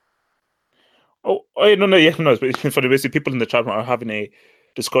 No. But for the basic people in the chat are having a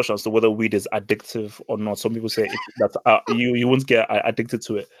discussion as to whether weed is addictive or not. Some people say that you won't get addicted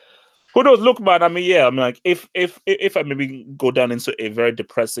to it. Who knows? Look, man. I mean, like, if I maybe go down into a very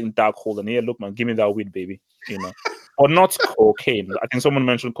depressing dark hole, and look, man, give me that weed, baby. Or not cocaine. I think someone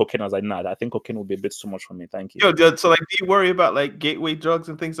mentioned cocaine. I was like, nah, I think cocaine would be a bit too much for me. Thank you. So, like, do you worry about, like, gateway drugs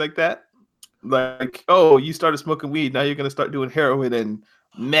and things like that? Like, oh, you started smoking weed, now you're gonna start doing heroin and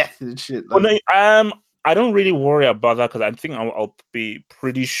meth and shit. Like, well, I don't really worry about that, because I think I'll be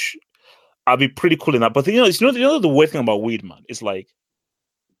pretty. I'll be pretty cool in that. But the weird thing about weed, man, is like,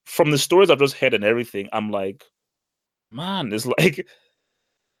 from the stories I've just heard and everything, I'm like, man, it's like,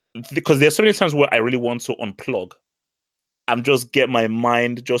 because there's so many times where I really want to unplug and just get my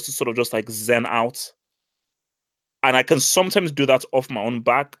mind just to sort of just like zen out. And I can sometimes do that off my own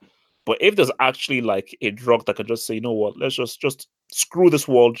back. But if there's actually like a drug that can just say, you know what, let's just screw this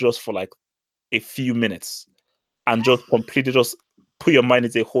world just for like a few minutes and just completely just put your mind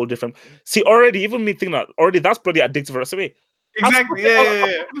into a whole different. See, already, even me thinking that already, that's pretty addictive right away. Exactly.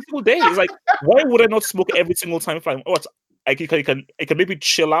 Yeah. Every single day. It's like, why would I not smoke every single time? If I'm I can maybe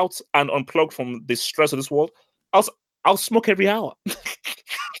chill out and unplug from the stress of this world. I'll smoke every hour.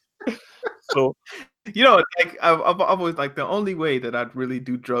 So, like, I've always, like, the only way that I'd really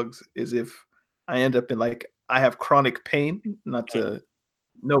do drugs is if I end up in, like, I have chronic pain. Not to,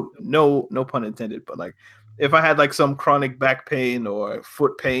 no pun intended, but like, if I had like some chronic back pain or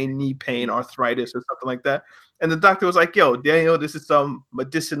foot pain, knee pain, arthritis, or something like that, and the doctor was like, "Yo, Daniel, this is some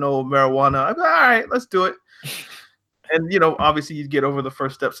medicinal marijuana." I'm like, all right, let's do it. And obviously, you'd get over the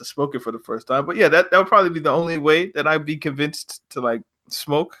first steps of smoking for the first time. But yeah, that would probably be the only way that I'd be convinced to, like,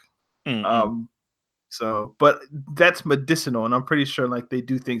 smoke. Mm-hmm. So, but that's medicinal, and I'm pretty sure, like, they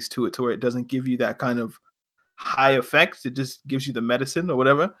do things to it to where it doesn't give you that kind of high effects. It just gives you the medicine or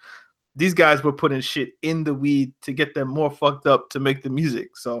whatever. These guys were putting shit in the weed to get them more fucked up to make the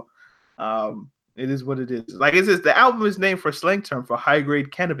music. So, it is what it is. Like, it says the album is named for a slang term for high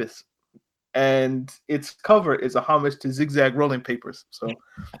grade cannabis, and its cover is a homage to Zigzag Rolling Papers. So,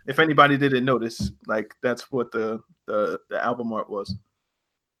 if anybody didn't notice, like, that's what the album art was.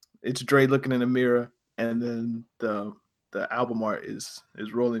 It's Dre looking in the mirror, and then the album art is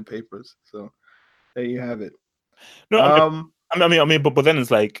rolling papers. So there you have it. No, I mean, but then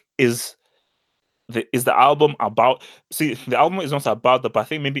it's like, is the album about? See, the album is not about that, but I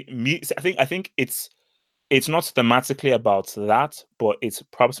think maybe I think it's not thematically about that, but it's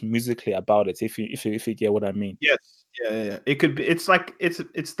perhaps musically about it. If you get what I mean. Yes. Yeah. It could be. It's like it's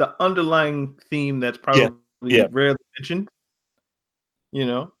the underlying theme that's probably rarely mentioned.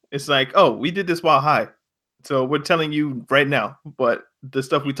 It's like, oh, we did this while high, so we're telling you right now. But the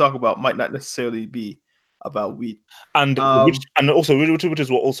stuff we talk about might not necessarily be about weed, and which is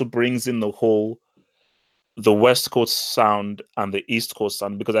what also brings in the West Coast sound and the East Coast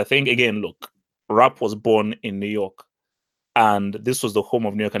sound, because I think, again, look, rap was born in New York, and this was the home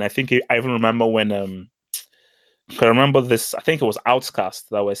of New York. And I think I even remember when I remember this. I think it was Outkast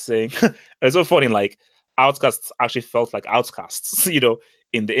that was saying it's so funny. Like, Outcasts actually felt like outcasts,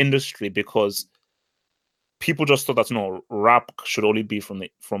 in the industry, because people just thought that rap should only be from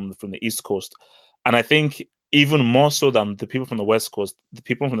the East Coast. And I think even more so than the people from the West Coast, the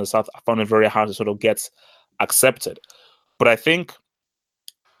people from the South found it very hard to sort of get accepted. But I think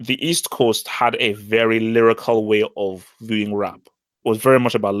the East Coast had a very lyrical way of viewing rap. It was very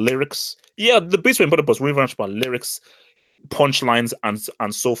much about lyrics. Yeah, the beats were important, but it was very much about lyrics, punchlines,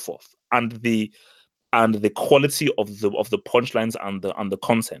 and so forth, and the quality of the punchlines and the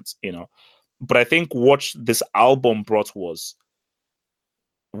content, you know. But I think what this album brought was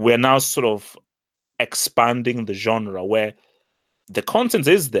we're now sort of expanding the genre where the content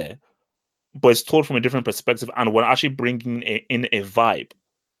is there, but it's told from a different perspective, and we're actually bringing in a vibe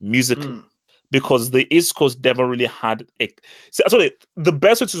musically. Because the East Coast never really had a. See, actually, the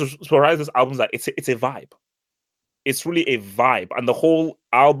best way to summarize this album is that it's a vibe. It's really a vibe, and the whole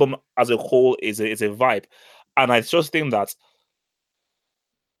album as a whole is a vibe. And I just think that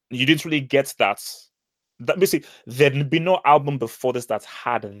you didn't really get that. That basically, there'd been no album before this that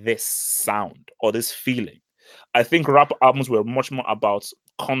had this sound or this feeling. I think rap albums were much more about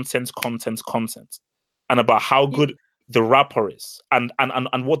content, and about how good the rapper is and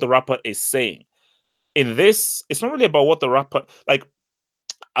what the rapper is saying. In this, it's not really about what the rapper like.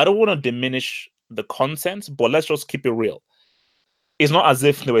 I don't want to diminish the content, but let's just keep it real. It's not as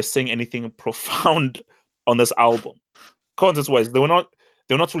if they were saying anything profound on this album. Content-wise, they were not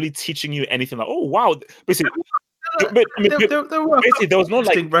really teaching you anything like, oh wow. Basically, basically there was no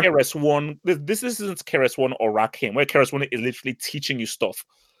like KRS-One. This isn't KRS-One or Rakim, where KRS-One is literally teaching you stuff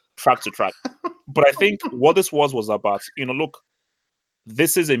track to track. But I think what this was about, you know, look,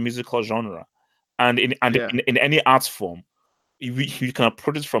 this is a musical genre, and in any art form, you can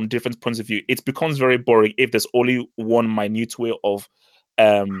approach it from different points of view. It becomes very boring if there's only one minute way of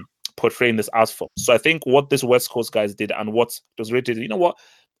portraying this art form. So I think what this West Coast guys did and what those did, you know what?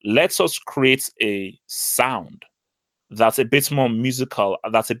 Let's us create a sound that's a bit more musical,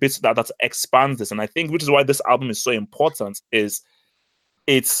 that expands this. And I think which is why this album is so important, is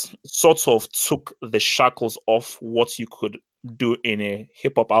it's sort of took the shackles off what you could do in a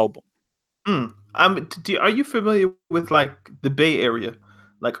hip hop album. Are you familiar with like the Bay Area,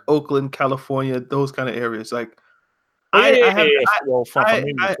 like Oakland, California, those kind of areas? Like, I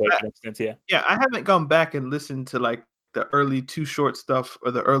haven't gone back and listened to like the early Too Short stuff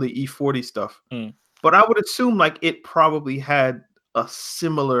or the early E40 stuff, but I would assume like it probably had a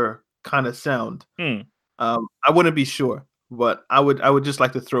similar kind of sound. I wouldn't be sure, but I would just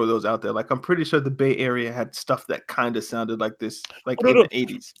like to throw those out there. Like, I'm pretty sure the Bay Area had stuff that kind of sounded like this, like in the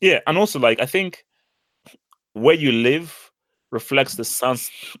 80s. Yeah, and also like I think where you live reflects the sounds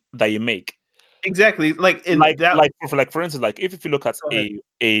that you make. Exactly, like for instance, like if you look at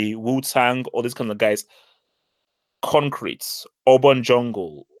a Wu-Tang or these kind of guys, concrete, urban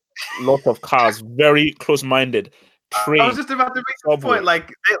jungle, lot of cars, very close-minded. I was just about to make the point,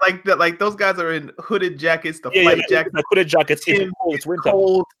 like those guys are in hooded jackets, flight jackets, like hooded jackets. It's winter.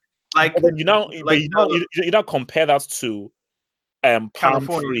 Cold, like and then you now compare that to palm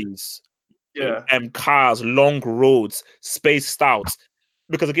trees, cars, long roads, spaced out.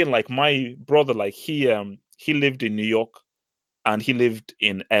 Because again, like my brother, like he lived in New York and he lived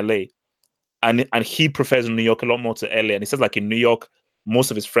in LA, and he prefers New York a lot more to LA. And he says like in New York,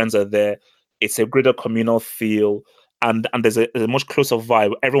 most of his friends are there. It's a greater communal feel, and there's a much closer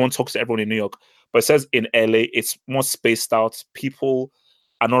vibe. Everyone talks to everyone in New York, but it says in LA it's more spaced out. People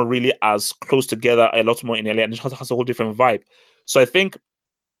are not really as close together. A lot more in LA, and it has a whole different vibe. So I think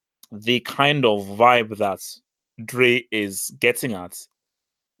the kind of vibe that Dre is getting at,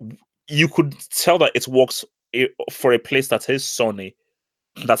 you could tell that it works for a place that is sunny,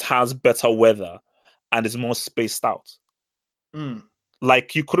 that has better weather, and is more spaced out.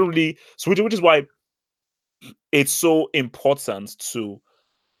 Like you couldn't really, so which is why it's so important to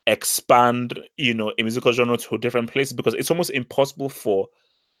expand, you know, a musical genre to different places, because it's almost impossible for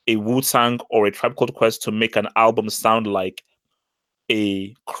a Wu-Tang or a Tribe Called Quest to make an album sound like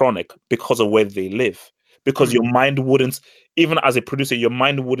a Chronic because of where they live. Because your mind wouldn't, even as a producer, your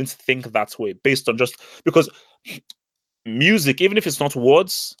mind wouldn't think that way based on just because music, even if it's not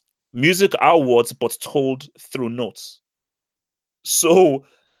words, music are words but told through notes. So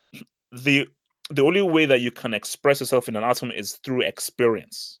the only way that you can express yourself in an album is through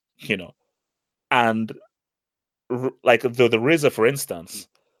experience, you know. And like the RZA, for instance,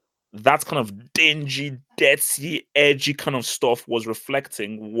 that kind of dingy, dirty, edgy kind of stuff was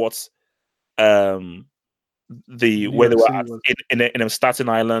reflecting what where they were at, in Staten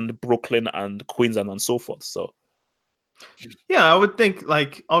Island, Brooklyn, and Queens, and so forth. So yeah, I would think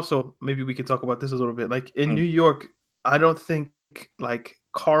like also maybe we could talk about this a little bit. Like in New York, I don't think like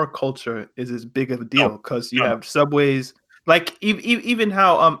car culture is as big of a deal because you have subways. Like even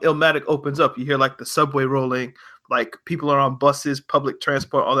how Illmatic opens up, you hear like the subway rolling, like people are on buses, public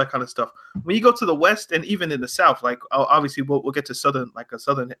transport, all that kind of stuff. When you go to the West and even in the South, like obviously we'll get to Southern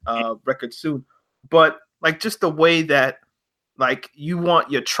record soon, but like just the way that like you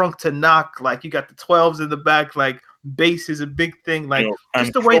want your trunk to knock, like you got the 12s in the back, like bass is a big thing, like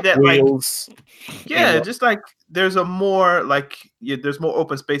just the way that wheels, like just like there's a more like there's more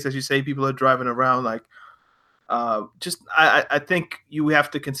open space, as you say, people are driving around, like I think you have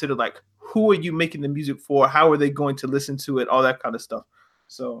to consider like who are you making the music for, how are they going to listen to it, all that kind of stuff.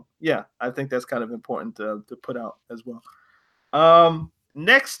 So yeah, I think that's kind of important to put out as well.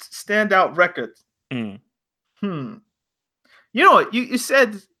 Next standout record. You know what you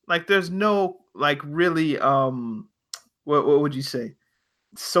said, like there's no like really what would you say,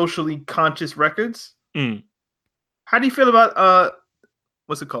 socially conscious records. How do you feel about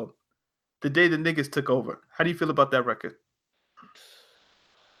what's it called, The Day the Niggas Took Over? How do you feel about that record?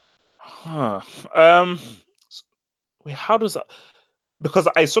 Wait, how does that? Because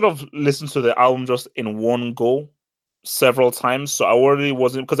I sort of listened to the album just in one go several times, so I already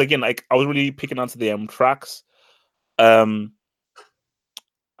wasn't, because again, like I was really picking onto the tracks. How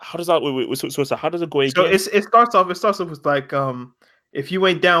does that? So how does it go again? So it starts off with like if you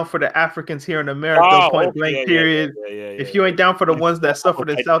ain't down for the Africans here in America, point blank, period. If you ain't down for the ones that suffered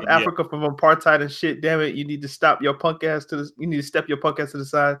in South Africa from apartheid and shit, damn it, you need to step your punk ass to the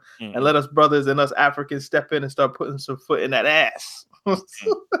side and let us brothers and us Africans step in and start putting some foot in that ass.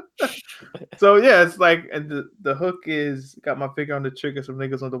 So yeah, it's like, and the hook is got my finger on the trigger, some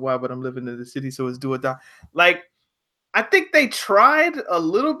niggas on the wild, but I'm living in the city, so it's do or die. Like, I think they tried a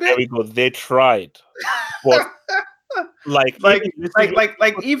little bit. There we go. They tried, but like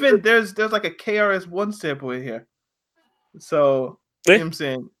even there's like a KRS-One sample in here. So you know what I'm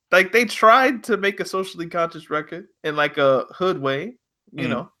saying, like they tried to make a socially conscious record in like a hood way, you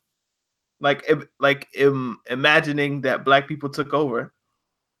know, like imagining that black people took over.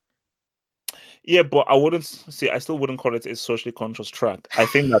 Yeah, but I still wouldn't call it a socially conscious track. I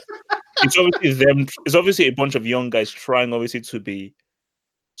think that it's obviously them. It's obviously a bunch of young guys trying, obviously, to be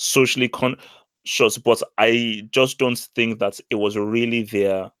socially conscious, but I just don't think that it was really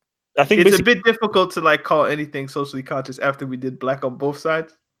there. I think it's a bit difficult to like call anything socially conscious after we did Black on Both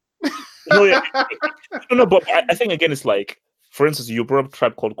Sides. No, but I think again, it's like, for instance, you brought up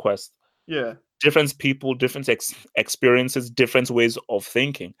Tribe Called Quest. Yeah, different people, different experiences, different ways of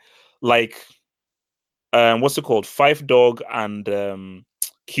thinking. Like, what's it called? Phife Dawg and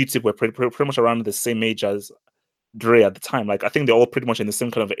Q-Tip were pretty much around the same age as Dre at the time. Like, I think they're all pretty much in the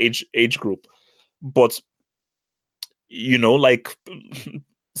same kind of age group. But you know, like,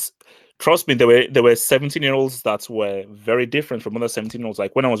 trust me, there were 17-year-olds that were very different from other 17-year-olds.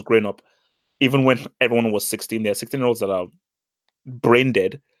 Like when I was growing up, even when everyone was 16, there are 16-year-olds that are brain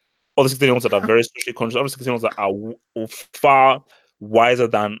dead, other 16-year-olds that are very socially conscious, other 16-year-olds that are far wiser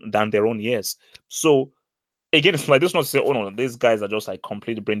than their own years. So again, it's like, this not to say, oh no, these guys are just like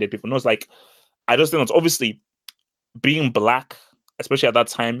completely brain dead people. No, it's like, I just think it's obviously being black, especially at that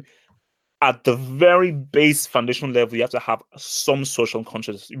time, at the very base foundational level, you have to have some social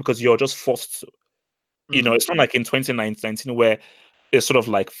consciousness because you're just forced to. You know, it's not like in 2019 where it's sort of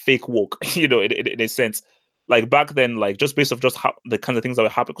like fake woke, you know, in a sense. Like back then, like just based off just how the kinds of things that were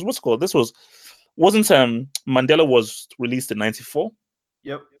happening. Because what's it called? Wasn't Mandela was released in 94?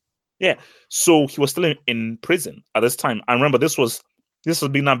 Yep. Yeah. So he was still in prison at this time. I remember this was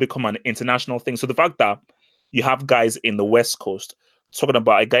now become an international thing. So the fact that you have guys in the West Coast talking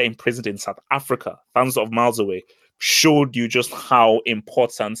about a guy imprisoned in South Africa, thousands of miles away, showed you just how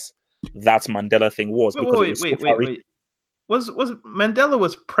important that Mandela thing was. Wait. Was Mandela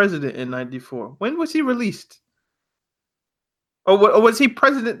was president in 94? When was he released? Or was he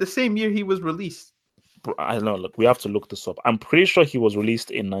president the same year he was released? I don't know. Look, we have to look this up. I'm pretty sure he was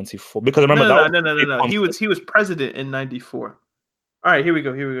released in 94 because remember no. He was president in 94. All right, here we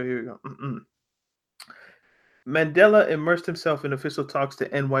go. Mandela immersed himself in official talks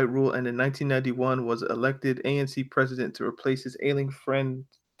to end white rule, and in 1991 was elected ANC president to replace his ailing friend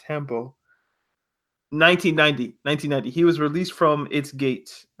Tambo. 1990. He was released from its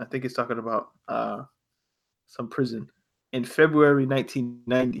gates. I think it's talking about some prison in February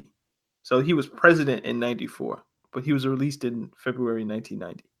 1990. So he was president in 94, but he was released in February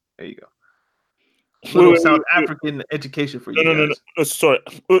 1990. There you go. South African education for you. No. Sorry.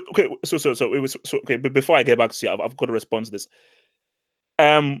 Okay. So it was okay. But before I get back to you, I've got to respond to this.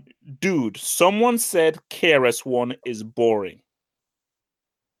 Dude, someone said KRS-One is boring.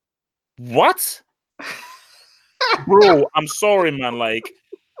 What? Bro, I'm sorry, man. Like,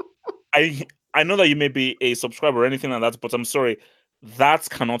 I know that you may be a subscriber or anything like that, but I'm sorry, that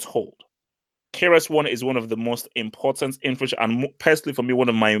cannot hold. KRS-One is one of the most important, influential, and personally for me, one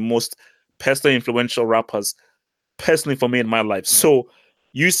of my most personally influential rappers, personally for me in my life. So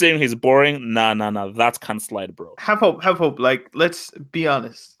you saying he's boring? Nah, that can't slide, bro. Have hope. Like, let's be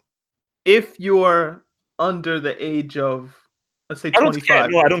honest. If you're under the age of, let's say, 25.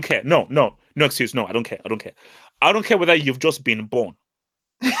 No, I don't care. No excuse. No, I don't care. I don't care whether you've just been born.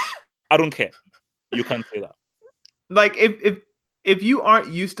 I don't care. You can't say that. Like, if you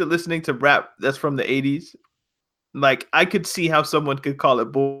aren't used to listening to rap that's from the 80s, like, I could see how someone could call it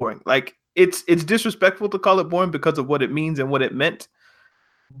boring. Like, it's disrespectful to call it boring because of what it means and what it meant.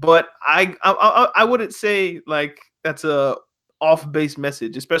 But I wouldn't say like that's a off-base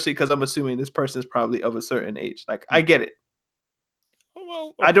message, especially because I'm assuming this person is probably of a certain age. Like, I get it.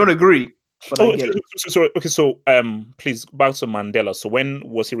 Well, okay. I don't agree, but I get it. So please, back to Mandela. So when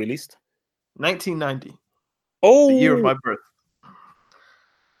was he released? 1990. Oh, the year of my birth.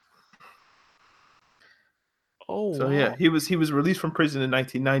 Oh, so wow. Yeah, he was released from prison in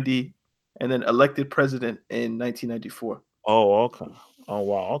 1990, and then elected president in 1994. Oh, okay. Oh,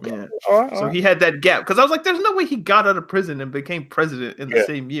 wow. Okay. Yeah. All right. So he had that gap because I was like, "There's no way he got out of prison and became president in the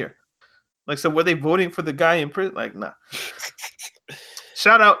same year." Like, so were they voting for the guy in prison? Like, nah.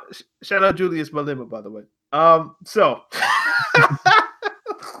 Shout out Julius Malema, by the way. So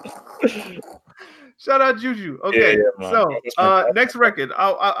shout out Juju. Okay, so next record.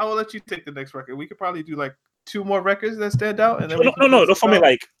 I will let you take the next record. We could probably do like 2 more records that stand out, and then no. For me,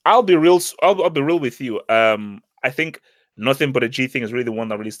 like, I'll be real with you. I think Nothing But a G Thing is really the one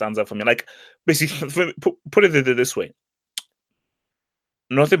that really stands out for me. Like, basically, put it this way.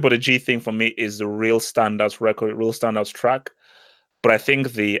 Nothing But a G Thing for me is the real standout record, real standout track. But I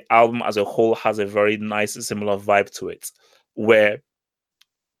think the album as a whole has a very nice, similar vibe to it, where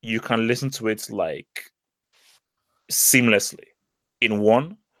you can listen to it like seamlessly in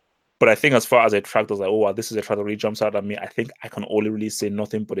one. But I think as far as a track that's like, oh wow, this is a track that really jumps out at me, I think I can only really say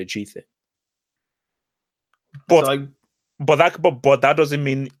Nothing But a G Thing. But so but that doesn't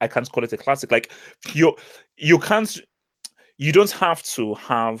mean I can't call it a classic. Like, you don't have to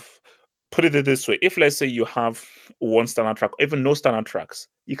have, put it this way. If let's say you have one standard track, even no standard tracks,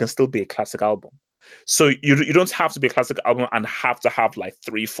 you can still be a classic album. So you don't have to be a classic album and have to have like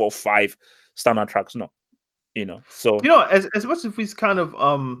 3, 4, 5 standard tracks. No, So as much as we've kind of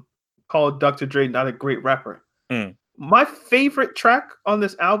called Dr. Dre not a great rapper, my favorite track on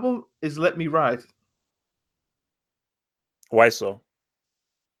this album is "Let Me Ride." Why so?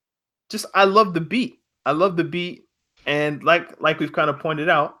 Just, I love the beat. And like we've kind of pointed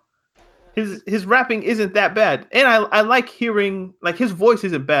out, his rapping isn't that bad, and I like hearing, like, his voice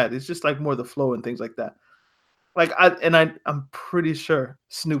isn't bad. It's just like more the flow and things like that. Like, I'm pretty sure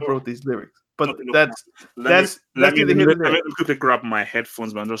Snoop wrote these lyrics, but let me quickly grab my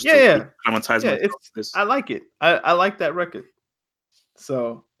headphones, man. Just this. I like it. I like that record.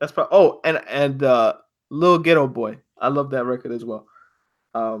 So that's probably. And Lil Ghetto Boy. I love that record as well.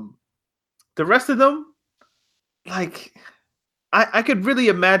 The rest of them, like, I could really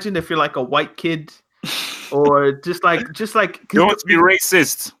imagine if you're like a white kid, or just like you want to be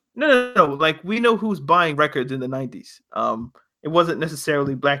racist. No. Like, we know who's buying records in the 90s. It wasn't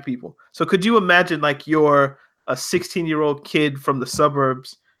necessarily black people. So could you imagine, like, you're a 16-year-old kid from the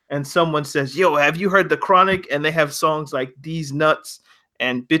suburbs, and someone says, "Yo, have you heard The Chronic?" And they have songs like "These Nuts"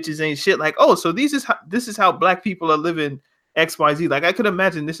 and "Bitches Ain't Shit." Like, oh, so this is how black people are living XYZ. Like, I could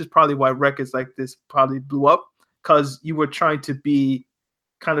imagine this is probably why records like this probably blew up, because you were trying to be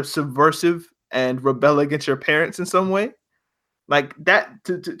kind of subversive and rebel against your parents in some way. Like, that,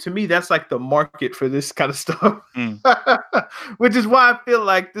 to me, that's like the market for this kind of stuff. Which is why I feel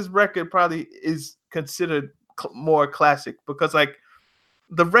like this record probably is considered more classic, because, like,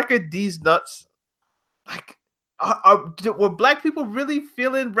 the record "These Nuts," like, were black people really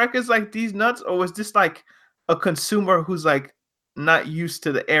feeling records like "These Nuts," or was this like a consumer who's like not used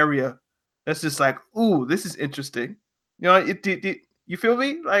to the area that's just like, "Ooh, this is interesting"? You feel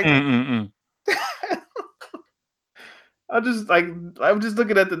me? Like, I'm just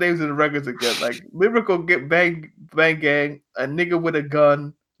looking at the names of the records again. Like, Lyrical Bang Gang, A Nigga with a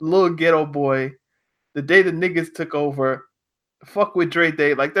Gun, Lil Ghetto Boy, The Day the Niggas Took Over, Fuck with Dre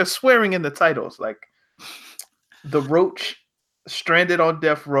Day. Like, they're swearing in the titles. Like, The Roach, Stranded on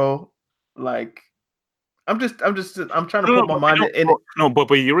Death Row. Like, I'm trying to put my mind in it. No, but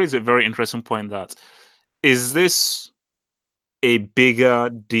you raise a very interesting point. That is this a bigger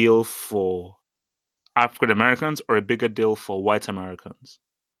deal for African Americans or a bigger deal for white Americans,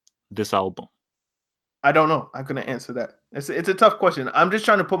 this album? I don't know. I'm gonna answer that. It's a tough question. I'm just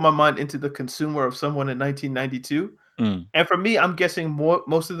trying to put my mind into the consumer of someone in 1992 And for me, I'm guessing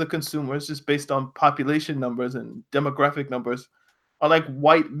most of the consumers, just based on population numbers and demographic numbers, are like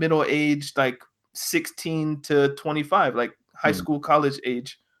white, middle-aged, like 16 to 25, like high school, college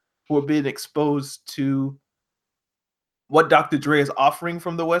age, who are being exposed to what Dr. Dre is offering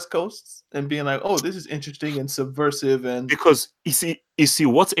from the West Coast and being like, oh, this is interesting and subversive. And because you see,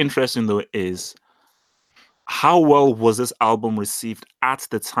 what's interesting though is how well was this album received at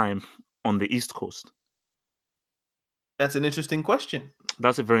the time on the East Coast? That's an interesting question.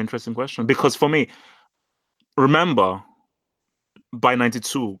 That's a very interesting question, because for me, remember, by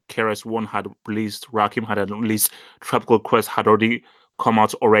 92, KRS-One had released, Rakim had released, Tropical Quest had already come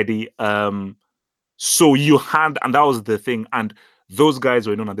out already. So you had, and that was the thing, and those guys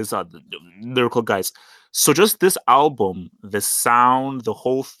were known as these are the lyrical guys. So just this album, the sound, the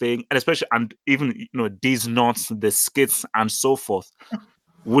whole thing, and especially, and even these notes, the skits, and so forth.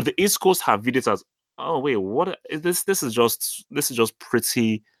 Would the East Coast have viewed it as, oh wait, what is this? This is just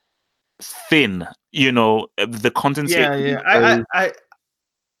pretty thin, the content. Yeah.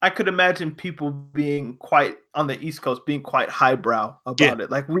 I could imagine people being quite on the East Coast being quite highbrow about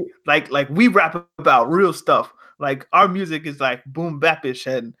it. Like we rap about real stuff. Like our music is like boom bapish,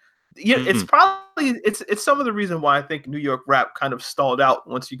 and it's probably it's some of the reason why I think New York rap kind of stalled out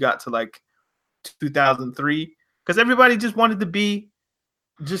once you got to like 2003, because everybody just wanted to be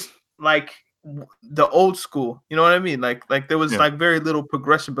just like the old school, you know what I mean? Like there was like very little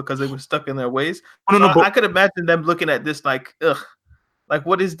progression because they were stuck in their ways. I could imagine them looking at this like, ugh, like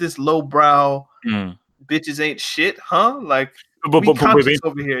what is this lowbrow bitches ain't shit, huh? Like we conscious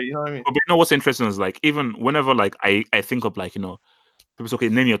over here, you know what I mean? But what's interesting is like even whenever like I think of like people say, okay,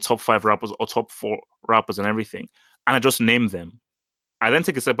 name your top 5 rappers or top 4 rappers and everything, and I just name them. I then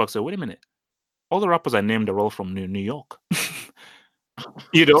take a step back and say, wait a minute, all the rappers I named are all from New York.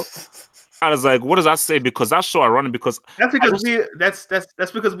 I was like, what does that say? Because that's so ironic. Because that's because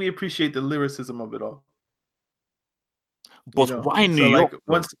that's because we appreciate the lyricism of it all. But why New York?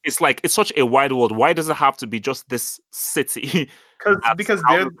 Like, it's such a wide world. Why does it have to be just this city? Because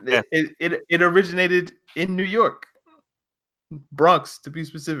it originated in New York, Bronx to be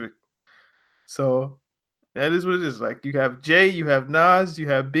specific. So that is what it is. Like you have Jay, you have Nas, you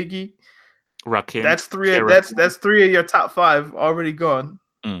have Biggie, Rakim. That's three. That's 3 of your top 5 already gone.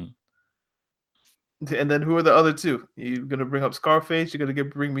 And then who are the other 2? You're gonna bring up Scarface. You're gonna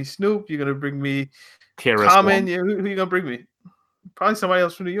bring me Snoop. You're gonna bring me Common. Yeah, who you gonna bring me? Probably somebody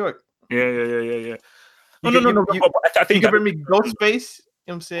else from New York. Yeah. No. I think you can bring me Ghostface.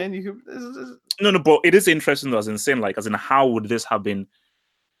 You know what I'm saying? You could. No, but it is interesting as in how would this have been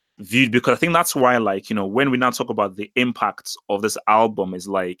viewed? Because I think that's why, like, when we now talk about the impacts of this album, is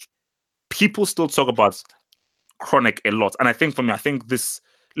like people still talk about Chronic a lot, and I think for me,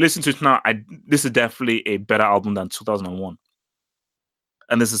 listen to it now, this is definitely a better album than 2001,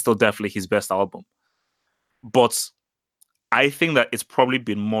 and this is still definitely his best album. But I think that it's probably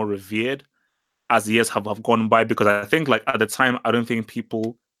been more revered as the years have gone by, because I think like at the time, I don't think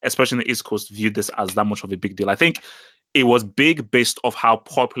people, especially in the East Coast, viewed this as that much of a big deal. I think it was big based off how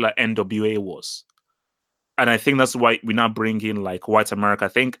popular NWA was. And I think that's why we now bring in like White America. I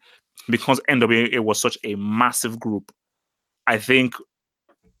think because NWA was such a massive group, I think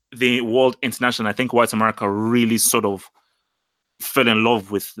the world international, I think White America really sort of fell in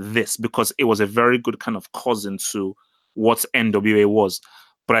love with this because it was a very good kind of cousin to what NWA was.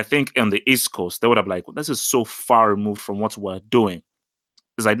 But I think on the East Coast, they would have like, this is so far removed from what we're doing.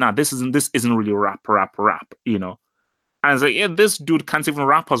 It's like, nah, this isn't really rap, And it's like, yeah, this dude can't even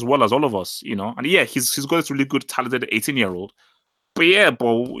rap as well as all of us, And yeah, he's got this really good, talented 18-year-old. But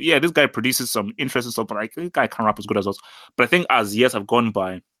this guy produces some interesting stuff, but like, this guy can't rap as good as us. But I think as years have gone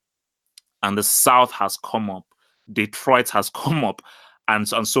by, and the South has come up, Detroit has come up, and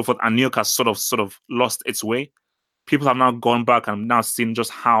so forth, and New York has sort of lost its way. People have now gone back and now seen just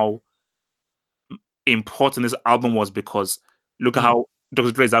how important this album was, because look at how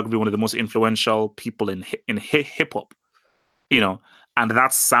Dr. Dre is arguably one of the most influential people in hip hop, and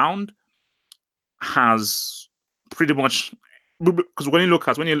that sound has pretty much, because when you look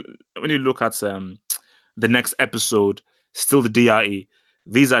at the next episode, Still the DRE,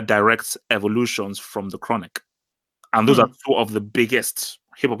 these are direct evolutions from the Chronic, and those are 2 of the biggest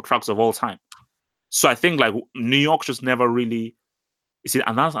hip hop tracks of all time. So I think like New York just never really,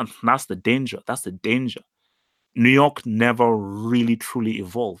 and that's the danger. That's the danger. New York never really truly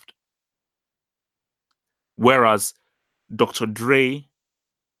evolved. Whereas Dr. Dre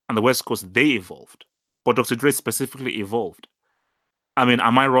and the West Coast, they evolved. But Dr. Dre specifically evolved. I mean,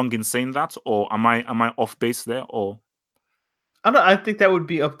 am I wrong in saying that? Or am I off base there? Or I think that would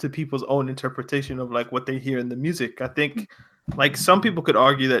be up to people's own interpretation of like what they hear in the music. I think like some people could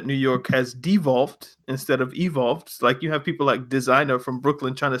argue that New York has devolved instead of evolved. Like you have people like Designer from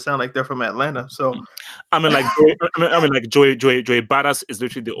Brooklyn trying to sound like they're from Atlanta. So I mean, like Joey Badass is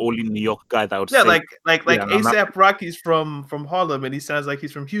literally the only New York guy that would say. Like ASAP Rocky's from Harlem and he sounds like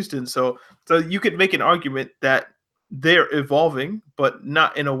he's from Houston. So you could make an argument that they're evolving, but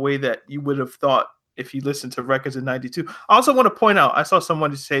not in a way that you would have thought if you listened to records in '92. I also want to point out, I saw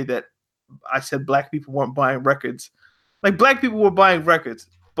someone say that I said black people weren't buying records. Like black people were buying records,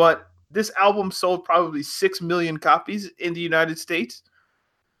 but this album sold probably 6 million copies in the United States.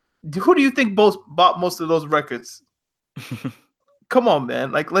 Who do you think bought most of those records? Come on,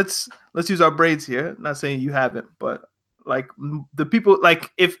 man. Like let's use our brains here. Not saying you haven't, but like the people, like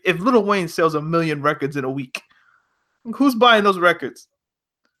if Lil Wayne sells 1 million records in a week, who's buying those records?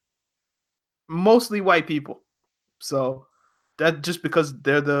 Mostly white people. So that just because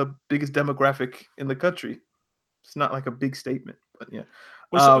they're the biggest demographic in the country. It's not like a big statement, but yeah.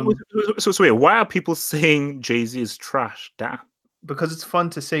 So wait, why are people saying Jay-Z is trash? Damn. Because it's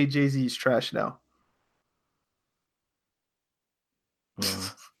fun to say Jay-Z is trash now. Yeah.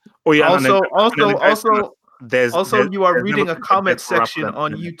 Oh yeah. Also, you are reading a comment section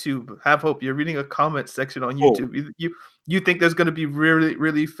on YouTube. Have hope. You're reading a comment section on YouTube. You think there's going to be really,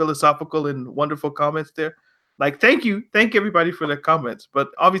 really philosophical and wonderful comments there? Like, thank everybody for their comments. But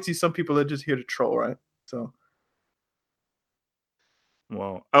obviously, some people are just here to troll, right? So.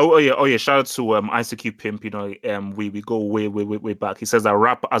 Wow. Oh yeah. Shout out to ICQ Pimp. You know, we go way back. He says that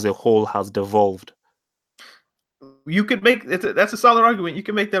rap as a whole has devolved. You could make that's a solid argument. You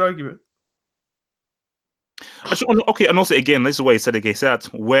can make that argument. Okay, and also again, this is what he said again. He said,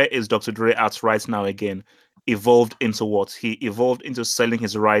 where is Dr. Dre at right now again? Evolved into what? He evolved into selling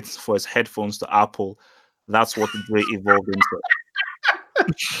his rights for his headphones to Apple. That's what Dre evolved into.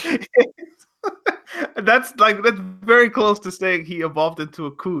 That's very close to saying he evolved into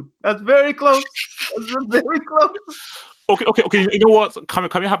a coon. That's very close. That's very close. Okay. You know what? Can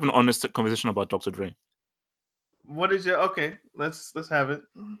we have an honest conversation about Dr. Dre? What is your okay? Let's have it.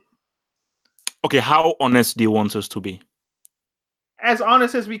 Okay, how honest do you want us to be? As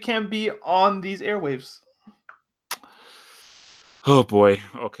honest as we can be on these airwaves. Oh boy.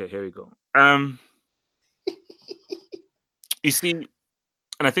 Okay, here we go. You see,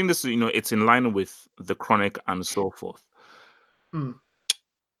 and I think this, it's in line with The Chronic and so forth.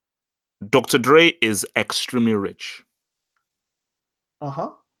 Dr. Dre is extremely rich.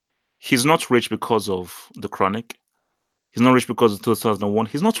 He's not rich because of The Chronic. He's not rich because of 2001.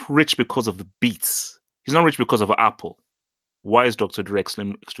 He's not rich because of the beats. He's not rich because of Apple. Why is Dr. Dre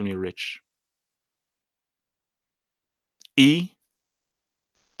extremely rich? EMI.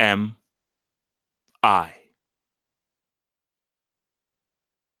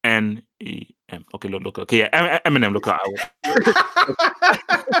 NEM. Okay, look. Okay, yeah, Eminem. Look, I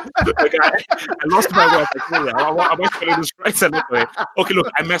lost my words. I went to this right. Okay,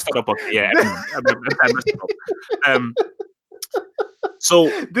 look, I messed that up. Okay, yeah, I messed it up. So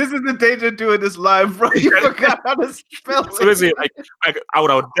this is the danger of doing this live, bro. You forgot how to spell it. So basically, I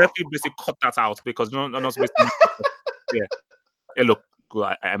would definitely basically cut that out because no one's wasting. Yeah. Hey, look,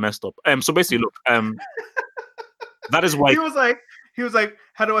 I messed up. So basically, look, that is why he was like,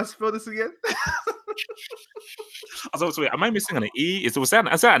 how do I spell this again? I was wait, am I missing an E? Is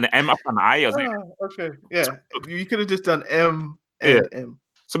that an M after an I? Okay, yeah. You could have just done M and M.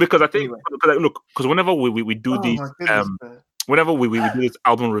 So because I think because whenever we do these whenever we do these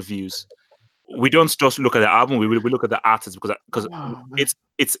album reviews, we don't just look at the album, we look at the artist because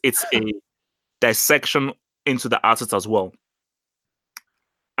it's a dissection into the artist as well.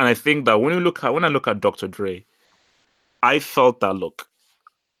 And I think that when I look at Dr. Dre, I felt that look,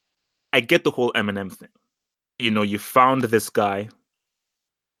 I get the whole Eminem thing. You found this guy,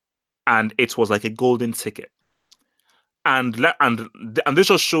 and it was like a golden ticket. And this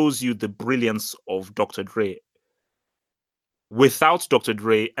just shows you the brilliance of Dr. Dre. Without Dr.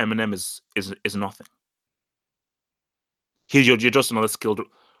 Dre, Eminem is nothing. You're just another skilled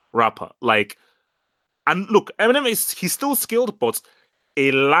rapper. And look, Eminem he's still skilled, but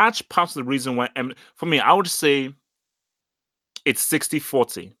a large part of the reason why for me, I would say it's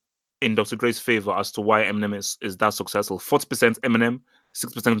 60-40 in Dr. Dre's favor as to why Eminem is that successful. 40% Eminem,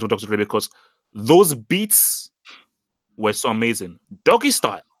 6% to Dr. Dre, because those beats were so amazing. Doggy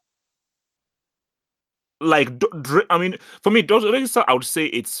Style. For me, Doggy Style, I would say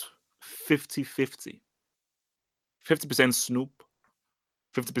it's 50-50. 50% Snoop,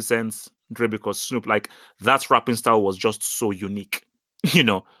 50% Dre, because Snoop, that rapping style was just so unique.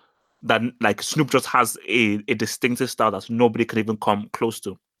 that like Snoop just has a distinctive style that nobody could even come close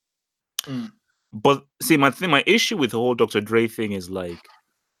to. But see, my issue with the whole Dr. Dre thing is like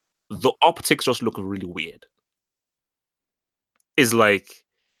the optics just look really weird. It's like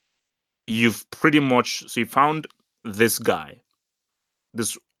you've pretty much you found this guy,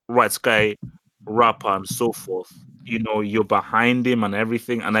 this white guy rapper and so forth. You know, you're behind him and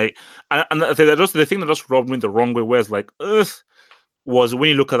everything. And the thing that just rubbed me the wrong way was like, was when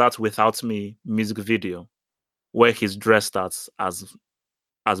you look at that Without Me music video, where he's dressed as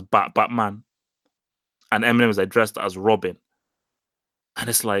Batman, and Eminem is dressed as Robin, and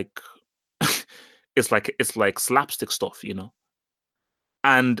it's like, it's like slapstick stuff, you know.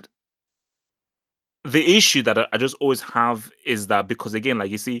 And the issue that I just always have is that because again,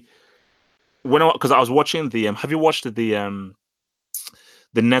 like you see, because I was watching the have you watched the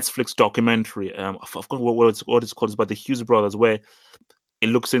Netflix documentary? I forgot what it's called. It's about the Hughes brothers, where it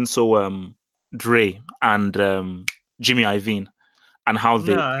looks into Dre and Jimmy Iovine and how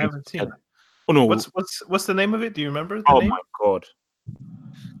they. No, I haven't seen it. Oh no! What's the name of it? Do you remember? Oh my god,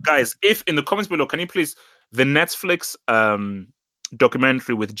 guys! If in the comments below, can you please the Netflix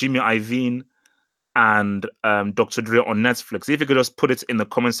documentary with Jimmy Iovine and Dr. Dre on Netflix? If you could just put it in the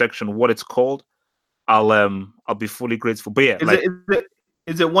comment section what it's called, I'll be fully grateful. But yeah,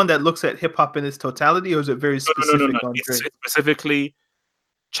 is it one that looks at hip hop in its totality, or is it very specific? No. It's specifically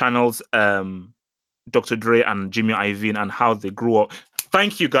channels Dr. Dre and Jimmy Iovine and how they grew up.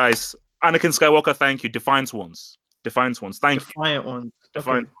 Thank you, guys. Anakin Skywalker, thank you. Defiant Ones. Thank you. Defiant Ones.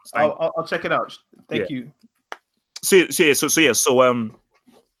 I'll check it out. Thank you. So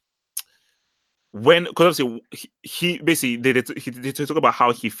when, because obviously he basically they talk about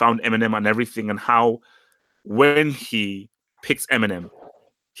how he found Eminem and everything, and how when he picks Eminem,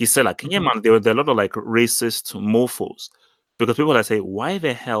 he said like, yeah man, there are a lot of like racist mofos, because people that say, why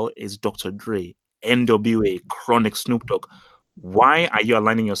the hell is Dr. Dre, NWA, Chronic, Snoop Dogg, why are you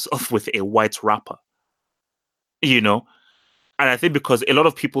aligning yourself with a white rapper? You know? And I think because a lot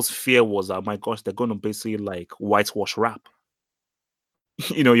of people's fear was, oh my gosh, they're going to basically like whitewash rap.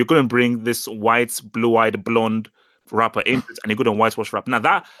 You know, you're going to bring this white, blue-eyed, blonde rapper in, and you're going to whitewash rap. Now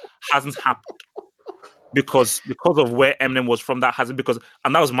that hasn't happened because of where Eminem was from. That hasn't,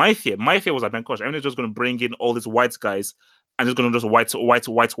 and that was my fear. My fear was like, man, gosh, Eminem's just going to bring in all these white guys and just going to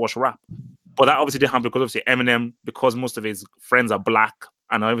whitewash rap. But that obviously didn't happen because obviously Eminem, because most of his friends are black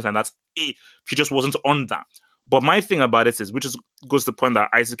and everything, that's it. He just wasn't on that. But my thing about it is, which goes to the point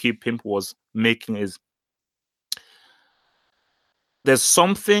that ICQ Pimp was making, is there's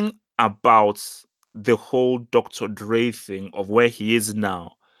something about the whole Dr. Dre thing of where he is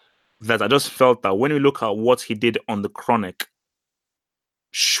now that I just felt that when we look at what he did on the Chronic,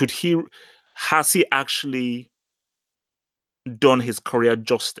 has he actually done his career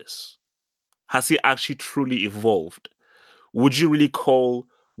justice? Has he actually truly evolved? Would you really call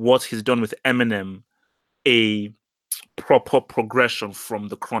what he's done with Eminem a proper progression from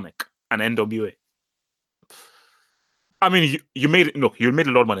the Chronic and NWA? I mean, you made a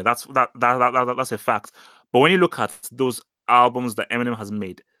lot of money. That's a fact. But when you look at those albums that Eminem has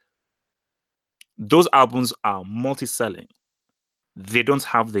made, those albums are multi-selling. They don't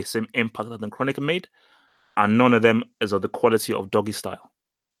have the same impact that the Chronic made, and none of them is of the quality of Doggy Style.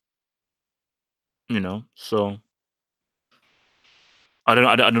 You know, so I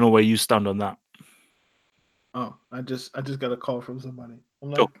don't know where you stand on that. Oh, I just got a call from somebody.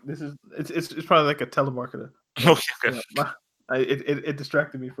 I'm like, it's probably like a telemarketer. Okay. Yeah, it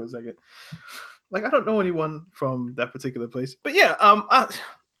distracted me for a second. Like, I don't know anyone from that particular place, but yeah.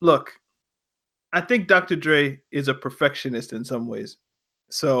 Look, I think Dr. Dre is a perfectionist in some ways.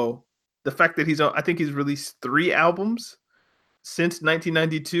 So the fact that I think he's released 3 albums since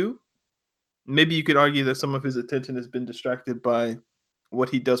 1992. Maybe you could argue that some of his attention has been distracted by what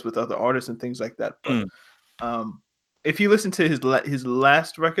he does with other artists and things like that. But if you listen to his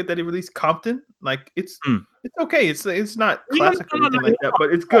last record that he released, Compton, like it's okay. It's not classic or anything like that,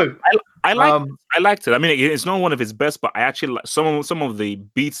 but it's good. I liked it. I mean, it's not one of his best, but I actually some of the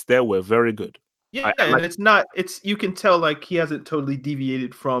beats there were very good. Yeah, and it's not. You can tell like he hasn't totally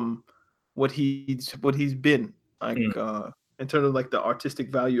deviated from what he's been like in terms of like the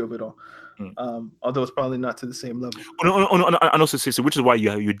artistic value of it all. Although it's probably not to the same level. And also, which is why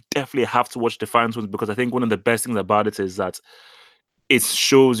you definitely have to watch Defiant Ones, because I think one of the best things about it is that it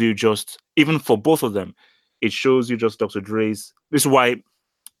shows you just, even for both of them, it shows you just Dr. Dre's. This is why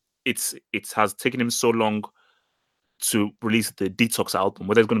it has taken him so long to release the Detox album.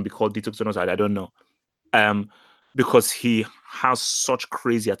 Whether it's going to be called Detox or not, I don't know. Because he has such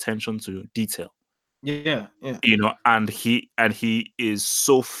crazy attention to detail. Yeah. You know, and he is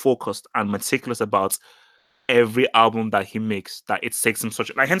so focused and meticulous about every album that he makes that it takes him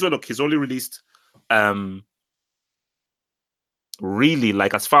such like hence look, he's only released really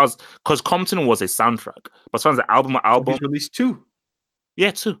like as far as because Compton was a soundtrack, but as far as the album he's released 2.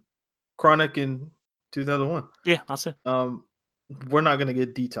 Yeah, 2. Chronic in 2001. Yeah, that's it. We're not gonna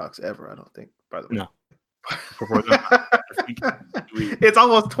get Detox ever, I don't think, by the way. No. It's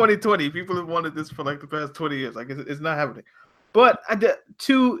almost 2020. People have wanted this for like the past 20 years. Like it's not happening. But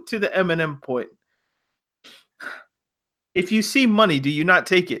to the Eminem point, if you see money, do you not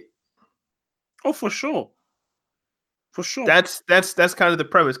take it? Oh, for sure. For sure. That's kind of the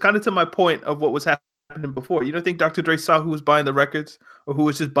premise. Kind of to my point of what was happening before. You don't think Dr. Dre saw who was buying the records or who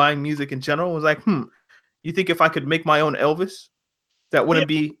was just buying music in general? Was like, you think if I could make my own Elvis, that wouldn't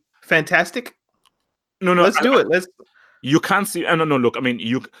be fantastic? No, let's do it. Let's. You can't see. No. Look, I mean,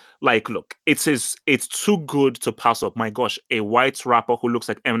 look. It's too good to pass up. My gosh, a white rapper who looks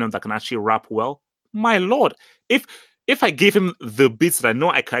like Eminem that can actually rap well. My lord, if I give him the beats that I know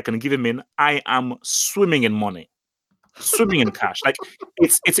I can give him in, I am swimming in money, swimming in cash. Like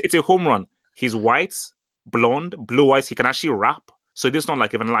it's a home run. He's white, blonde, blue eyes. He can actually rap. So it's not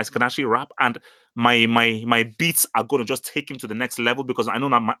like even he can actually rap. And my beats are going to just take him to the next level because I know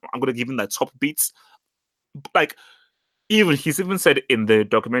that I'm going to give him the top beats. Like he's even said in the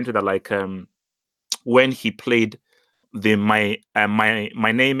documentary that like when he played the my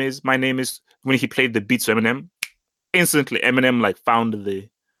name is when he played the beats to Eminem, instantly Eminem like found the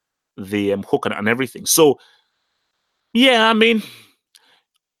hook and everything. So yeah, I mean,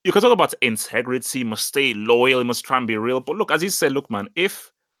 you can talk about integrity, you must stay loyal, you must try and be real. But look, as he said, look, man, if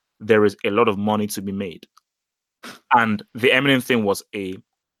there is a lot of money to be made, and the Eminem thing was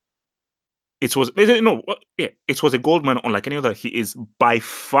it was a gold mine unlike any other. He is by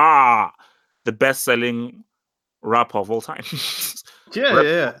far the best-selling rapper of all time.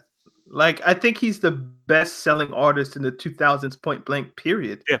 Yeah. Like I think he's the best-selling artist in the 2000s point blank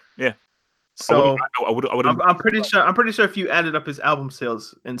period. Yeah. So I'm pretty sure if you added up his album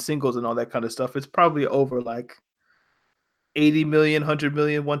sales and singles and all that kind of stuff, it's probably over like 80 million, 100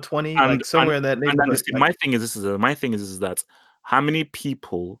 million, 120, like somewhere in that neighborhood. My thing is that how many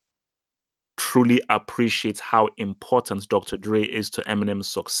people truly appreciate how important Dr. Dre is to Eminem's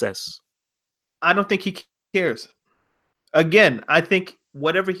success? I don't think he cares. Again, I think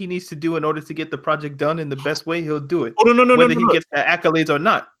whatever he needs to do in order to get the project done in the best way, he'll do it. Oh, no, whether he gets the accolades or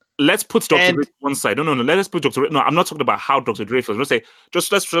not. Let's put Dr. Dre to one side. No. Let's put Dr. Dre. No, I'm not talking about how Dr. Dre feels.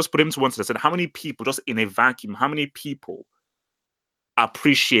 Let's put him to one side. I said, how many people, just in a vacuum, how many people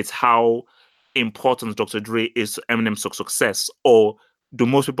appreciate how important Dr. Dre is to Eminem's success? Or do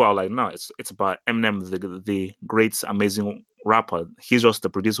most people are like, no, it's about Eminem, the great, amazing rapper. He's just the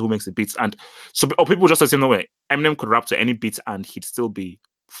producer who makes the beats. And so people just say, no way, Eminem could rap to any beat and he'd still be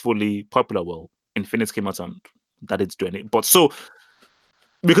fully popular. Well, Infinite came out and that didn't do anything. But so,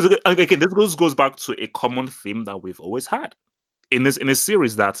 because again, this goes back to a common theme that we've always had in this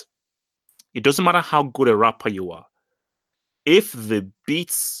series, that it doesn't matter how good a rapper you are, if the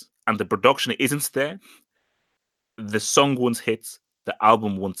beats and the production isn't there, the song won't hit, the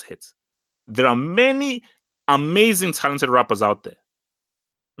album won't hit. There are many amazing, talented rappers out there,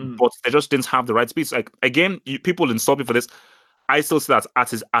 but they just didn't have the right beats. Like again, people insult me for this. I still say that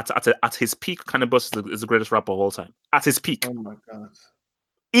at his peak, Kanye West is the greatest rapper of all time. At his peak. Oh my god.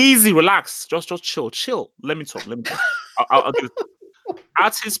 Easy, relax, just chill. Let me talk. I'll give it.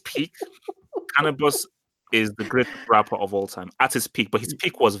 At his peak, Kanye West is the greatest rapper of all time. At his peak, but his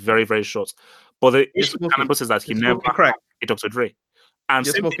peak was very, very short. But the issue with Kanye West is that he never had a Dr. Dre. And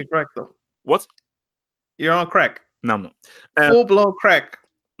you're smoking crack though. What? You're on crack. No. Full blown crack.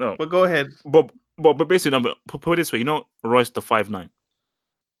 No. But go ahead. But basically, put it this way, you know Royce the 5'9",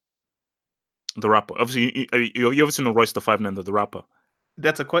 the rapper. Obviously, you obviously know Royce the 5'9", the rapper.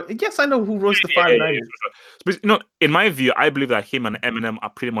 That's a question. Yes, I know who Royce the 5'9" is. But, you know, in my view, I believe that him and Eminem are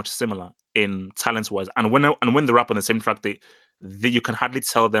pretty much similar in talent-wise. And when they rap on the same track, they you can hardly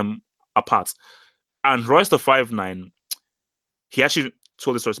tell them apart. And Royce the 5'9", he actually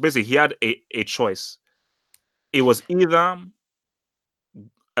told the story. So basically, he had a choice. It was either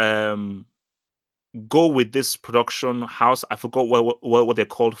go with this production house, I forgot what they're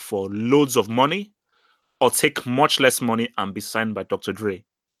called, for loads of money, or take much less money and be signed by Dr. Dre.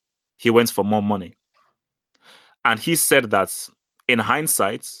 He went for more money. And he said that in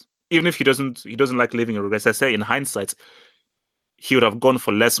hindsight, even if he doesn't like living in regrets, I say in hindsight, he would have gone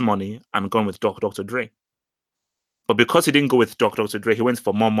for less money and gone with Dr. Dre. But because he didn't go with Dr. Dre, he went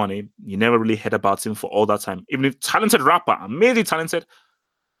for more money. You never really heard about him for all that time. Even if talented rapper, amazing talented,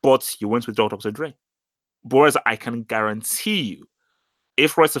 but he went with Dr. Dre. Boys, I can guarantee you,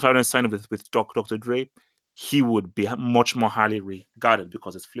 if Royce the Five signed with Dr. Dre, he would be much more highly regarded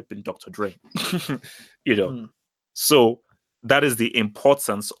because it's flipping Dr. Dre. So that is the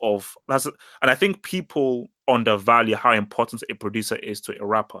importance of that. And I think people undervalue how important a producer is to a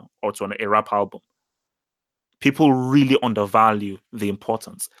rapper or to a rap album. People really undervalue the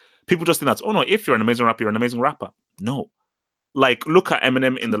importance. People just think that, oh no, if you're an amazing rapper, you're an amazing rapper. No. Like, look at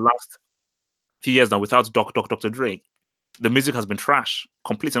Eminem in the last few years now without Dr. Dre. The music has been trash,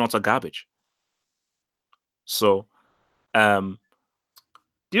 complete and utter garbage. So, how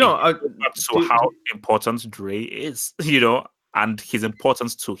important Dre is, and his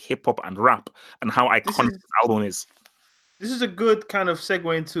importance to hip hop and rap, and how iconic his album is. This is a good kind of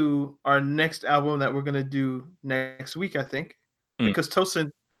segue into our next album that we're gonna do next week, I think, because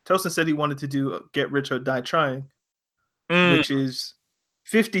Tosin said he wanted to do "Get Rich or Die Trying," which is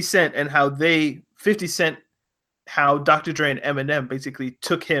 50 Cent and how Dr. Dre and Eminem basically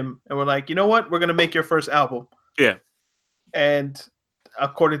took him and were like, you know what, we're gonna make your first album. Yeah. And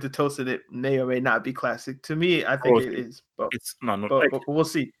according to Tosin, it may or may not be classic. To me, I think it is. But it's not. But we'll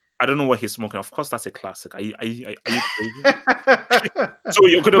see. I don't know what he's smoking. Of course, that's a classic. Are you crazy? So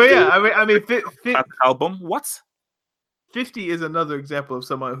you're gonna? But yeah, I mean, that album. What? 50 is another example of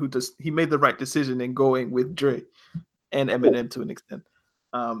someone who he made the right decision in going with Dre and Eminem to an extent,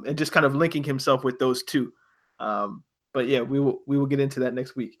 and just kind of linking himself with those two. But yeah, we will get into that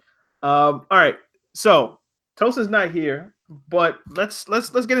next week. All right, so Tosin's not here, but let's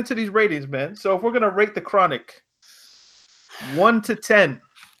get into these ratings, man. So if we're gonna rate the Chronic, 1 to 10,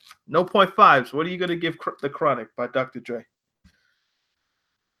 no 0.5s, what are you gonna give the Chronic by Dr. Dre?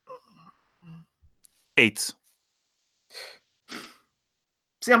 8.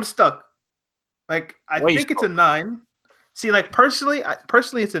 See, I'm stuck. Like, I think it's a 9. See, like personally,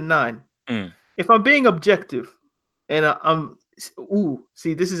 it's a 9. If I'm being objective, and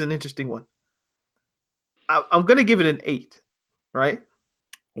see, this is an interesting one. I'm gonna give it an 8, right?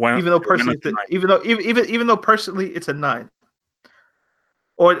 Even though personally it's a 9.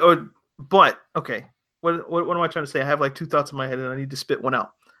 But okay, what am I trying to say? I have like two thoughts in my head, and I need to spit one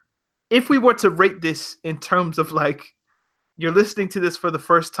out. If we were to rate this in terms of like, you're listening to this for the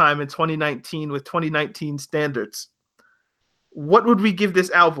first time in 2019 with 2019 standards, what would we give this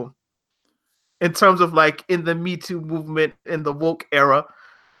album in terms of like in the Me Too movement, in the woke era?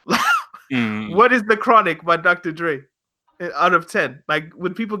 What is The Chronic by Dr. Dre out of 10? Like,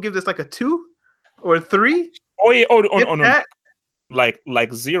 would people give this like a 2 or a 3? Oh yeah, no. Like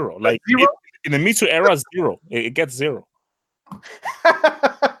 0. Like 0? In the Me Too era, 0. It gets 0.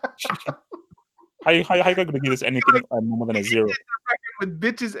 How you gonna give this anything more than a 0? With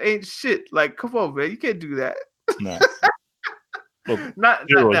bitches ain't shit. Like, come on, man, you can't do that. No. Look, not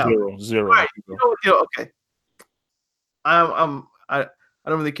 0. Right. Okay. I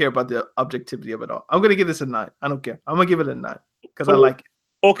don't really care about the objectivity of it all. I'm gonna give this a 9. I don't care. I'm gonna give it a 9 because I like it.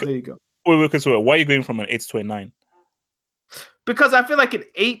 Okay. There you go. Wait, so why are you going from an 8 to a 9? Because I feel like an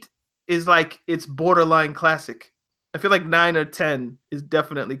 8 is like it's borderline classic. I feel like 9 or 10 is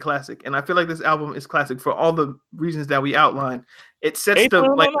definitely classic, and I feel like this album is classic for all the reasons that we outlined. It sets 8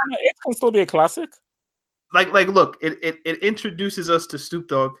 can still be a classic. Like look, it introduces us to Snoop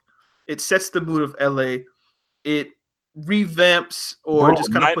Dogg. It sets the mood of LA. It revamps or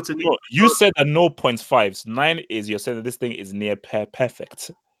just kind of puts it. You said that no 0.5s. 9 is, you're saying that this thing is near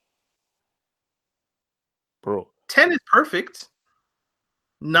perfect, bro. 10 is perfect.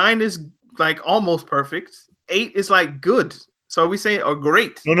 9 is like almost perfect. 8 is like good. So are we saying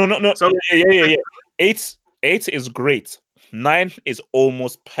great? No. So yeah. 8 is great. 9 is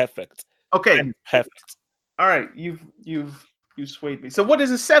almost perfect. Okay, perfect. All right, you've swayed me. So what is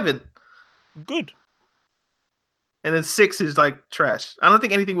a 7? Good. And then 6 is like trash. I don't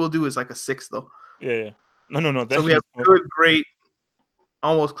think anything we'll do is like a 6 though. Yeah. No. So we have good, great,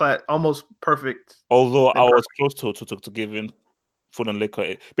 almost perfect. Although I was close to giving Food and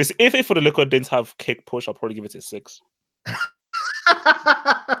Liquor. Basically, if Food and Liquor didn't have Kick Push, I'll probably give it a 6.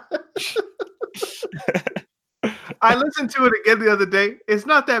 I listened to it again the other day. It's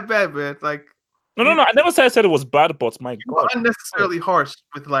not that bad, man. Like, no. I never said it was bad, but my God, unnecessarily harsh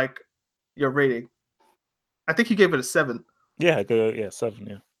with like your rating. I think you gave it a 7. Yeah, 7.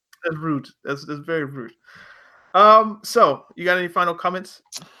 Yeah, that's rude. That's very rude. So you got any final comments?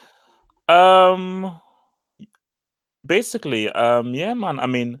 Basically, yeah, man. I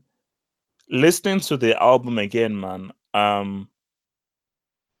mean, listening to the album again, man.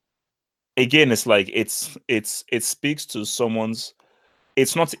 Again, it's like it speaks to someone's.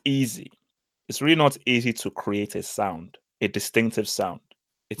 It's not easy. It's really not easy to create a sound, a distinctive sound.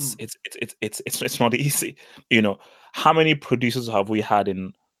 it's not easy. You know, how many producers have we had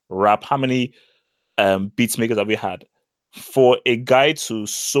in rap? How many beats makers have we had? For a guy to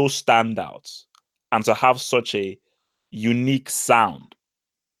so stand out and to have such a unique sound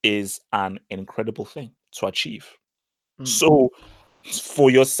is an incredible thing to achieve. So for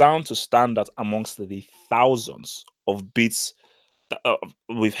your sound to stand out amongst the thousands of beats that,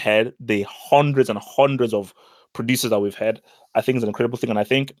 we've had, the hundreds and hundreds of producers that we've had, I think is an incredible thing. And I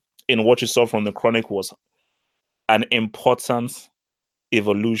think in what you saw from the Chronic was an important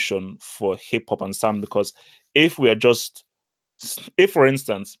evolution for hip hop and sound, because if for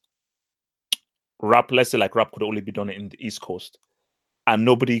instance, rap, let's say like rap could only be done in the East Coast and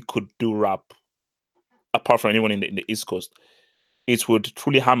nobody could do rap apart from anyone in the East Coast, it would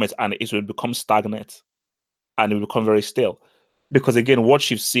truly harm it and it would become stagnant and it would become very stale. Because again, what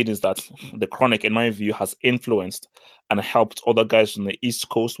you've seen is that the Chronic, in my view, has influenced and helped other guys from the East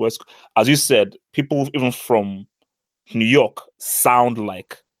Coast, West. As you said, people even from New York sound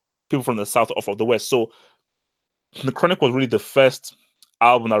like people from the South or from the West. So the Chronic was really the first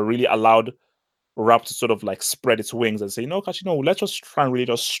album that really allowed rap to sort of like spread its wings and say, let's just try and really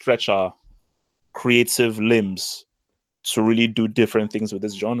just stretch our creative limbs to really do different things with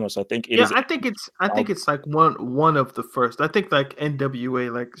this genre. So I think I think it's like one of the first. I think like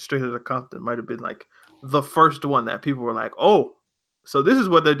NWA, like Straight Outta Compton, might have been like the first one that people were like, oh, so this is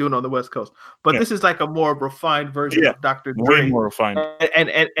what they're doing on the West Coast. But this is like a more refined version of Dr. Dre. Way more refined.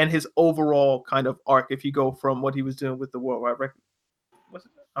 And his overall kind of arc, if you go from what he was doing with the Worldwide Record.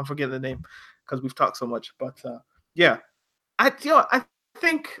 I'm forgetting the name because we've talked so much. But I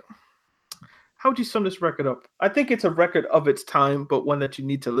think, how would you sum this record up? I think it's a record of its time, but one that you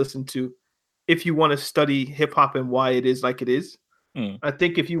need to listen to if you want to study hip hop and why it is like it is. I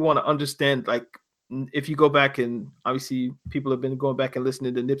think if you want to understand, like, if you go back and obviously people have been going back and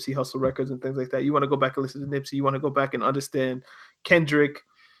listening to Nipsey Hussle records and things like that. You want to go back and listen to Nipsey. You want to go back and understand Kendrick.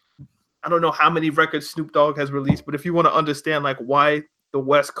 I don't know how many records Snoop Dogg has released, but if you want to understand like why the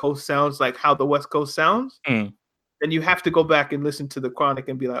West Coast sounds like how the West Coast sounds, then you have to go back and listen to the Chronic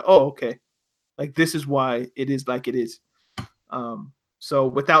and be like, oh, okay. Like, this is why it is like it is. So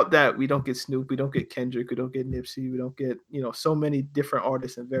without that, we don't get Snoop, we don't get Kendrick, we don't get Nipsey, we don't get, so many different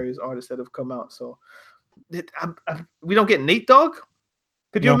artists and various artists that have come out. So we don't get Nate Dogg.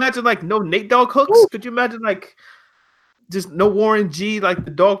 Could you imagine like no Nate Dogg hooks? Ooh. Could you imagine like just no Warren G, like the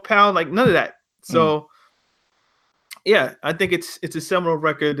Dog Pound, like none of that? So yeah, I think it's a seminal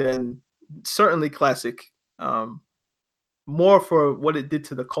record and certainly classic. More for what it did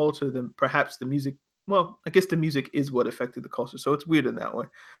to the culture than perhaps the music. Well, I guess the music is what affected the culture, so it's weird in that way.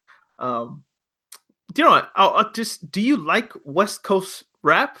 Do you like West Coast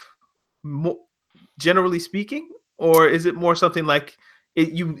rap, generally speaking, or is it more something like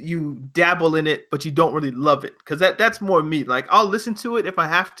you dabble in it, but you don't really love it? Because that's more me. Like, I'll listen to it if I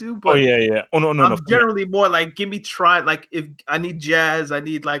have to, but I'm generally more like, give me try. Like, if I need jazz, I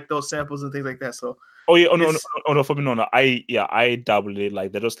need like those samples and things like that. So. For me, no. I dabble in it.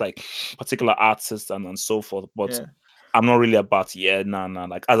 Like, they're just like particular artists and so forth. But I'm not really about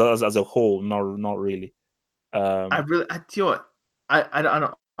Like as a whole, not really. I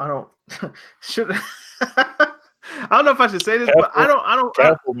don't should. I don't know if I should say this, but I don't.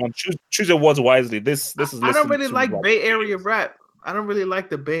 Careful, man. Choose your words wisely. This is. I don't really like Bay Area rap. I don't really like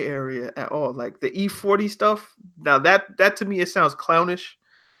the Bay Area at all. Like the E40 stuff. Now that to me it sounds clownish.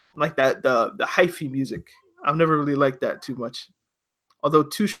 Like that the hyphy music. I've never really liked that too much. Although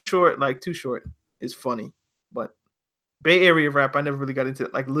Too Short is funny, but Bay Area rap I never really got into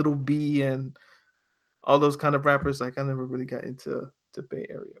it. Like Little B and all those kind of rappers. Like I never really got into Bay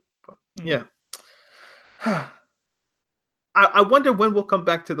Area. But yeah. I wonder when we'll come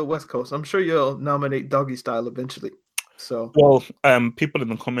back to the West Coast. I'm sure you'll nominate Doggy Style eventually. So people in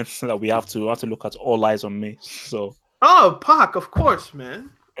the comments say that we have to look at All Eyes on Me. So Pac, of course,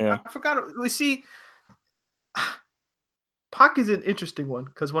 man. Yeah. I forgot. We see, Pac is an interesting one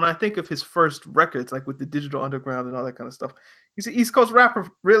because when I think of his first records, like with the Digital Underground and all that kind of stuff, he's an East Coast rapper,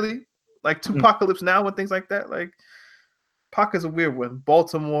 really, like Tupacalypse Now and things like that. Like, Pac is a weird one.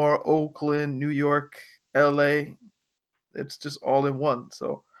 Baltimore, Oakland, New York, LA, it's just all in one.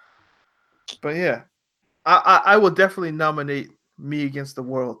 So, but yeah, I will definitely nominate Me Against the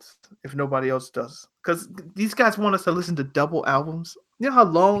World if nobody else does, because these guys want us to listen to double albums. You know how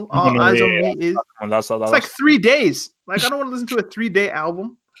long All Eyes on Me is? It's like 3 days. Like, I don't want to listen to a 3-day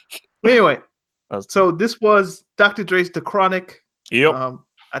album. But anyway, so this was Dr. Dre's The Chronic. Yep.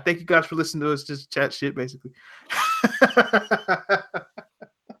 I thank you guys for listening to us just chat shit, basically.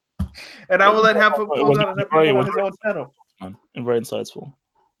 And I will let Halford close out an episode on his own channel. And very insightful.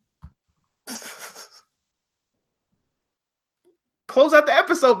 close out the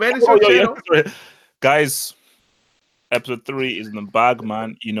episode, man. It's your channel. Yeah. Guys, episode 3 is in the bag,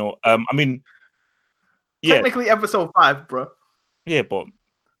 man. You know, I mean, technically episode 5, bro. Yeah, but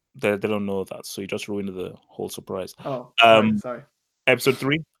they don't know that, so you just ruined the whole surprise. Oh, sorry. Episode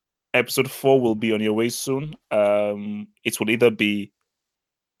 3, episode 4 will be on your way soon. It will either be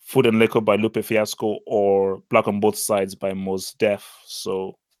Food and Liquor by Lupe Fiasco or Black on Both Sides by Mos Def.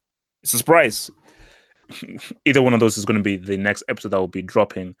 So it's a surprise. Either one of those is going to be the next episode that will be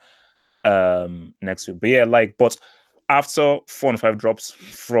dropping next week. But yeah, but after 4 and 5 drops,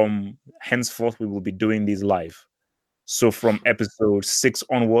 from henceforth we will be doing these live. So from episode 6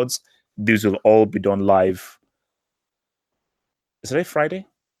 onwards, these will all be done live. Is today Friday?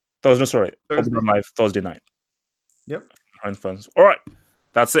 Thursday. Live Thursday night. Yep. All right.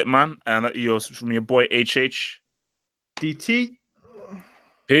 That's it, man. And you're from your boy HH. DT.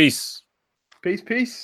 Peace. Peace.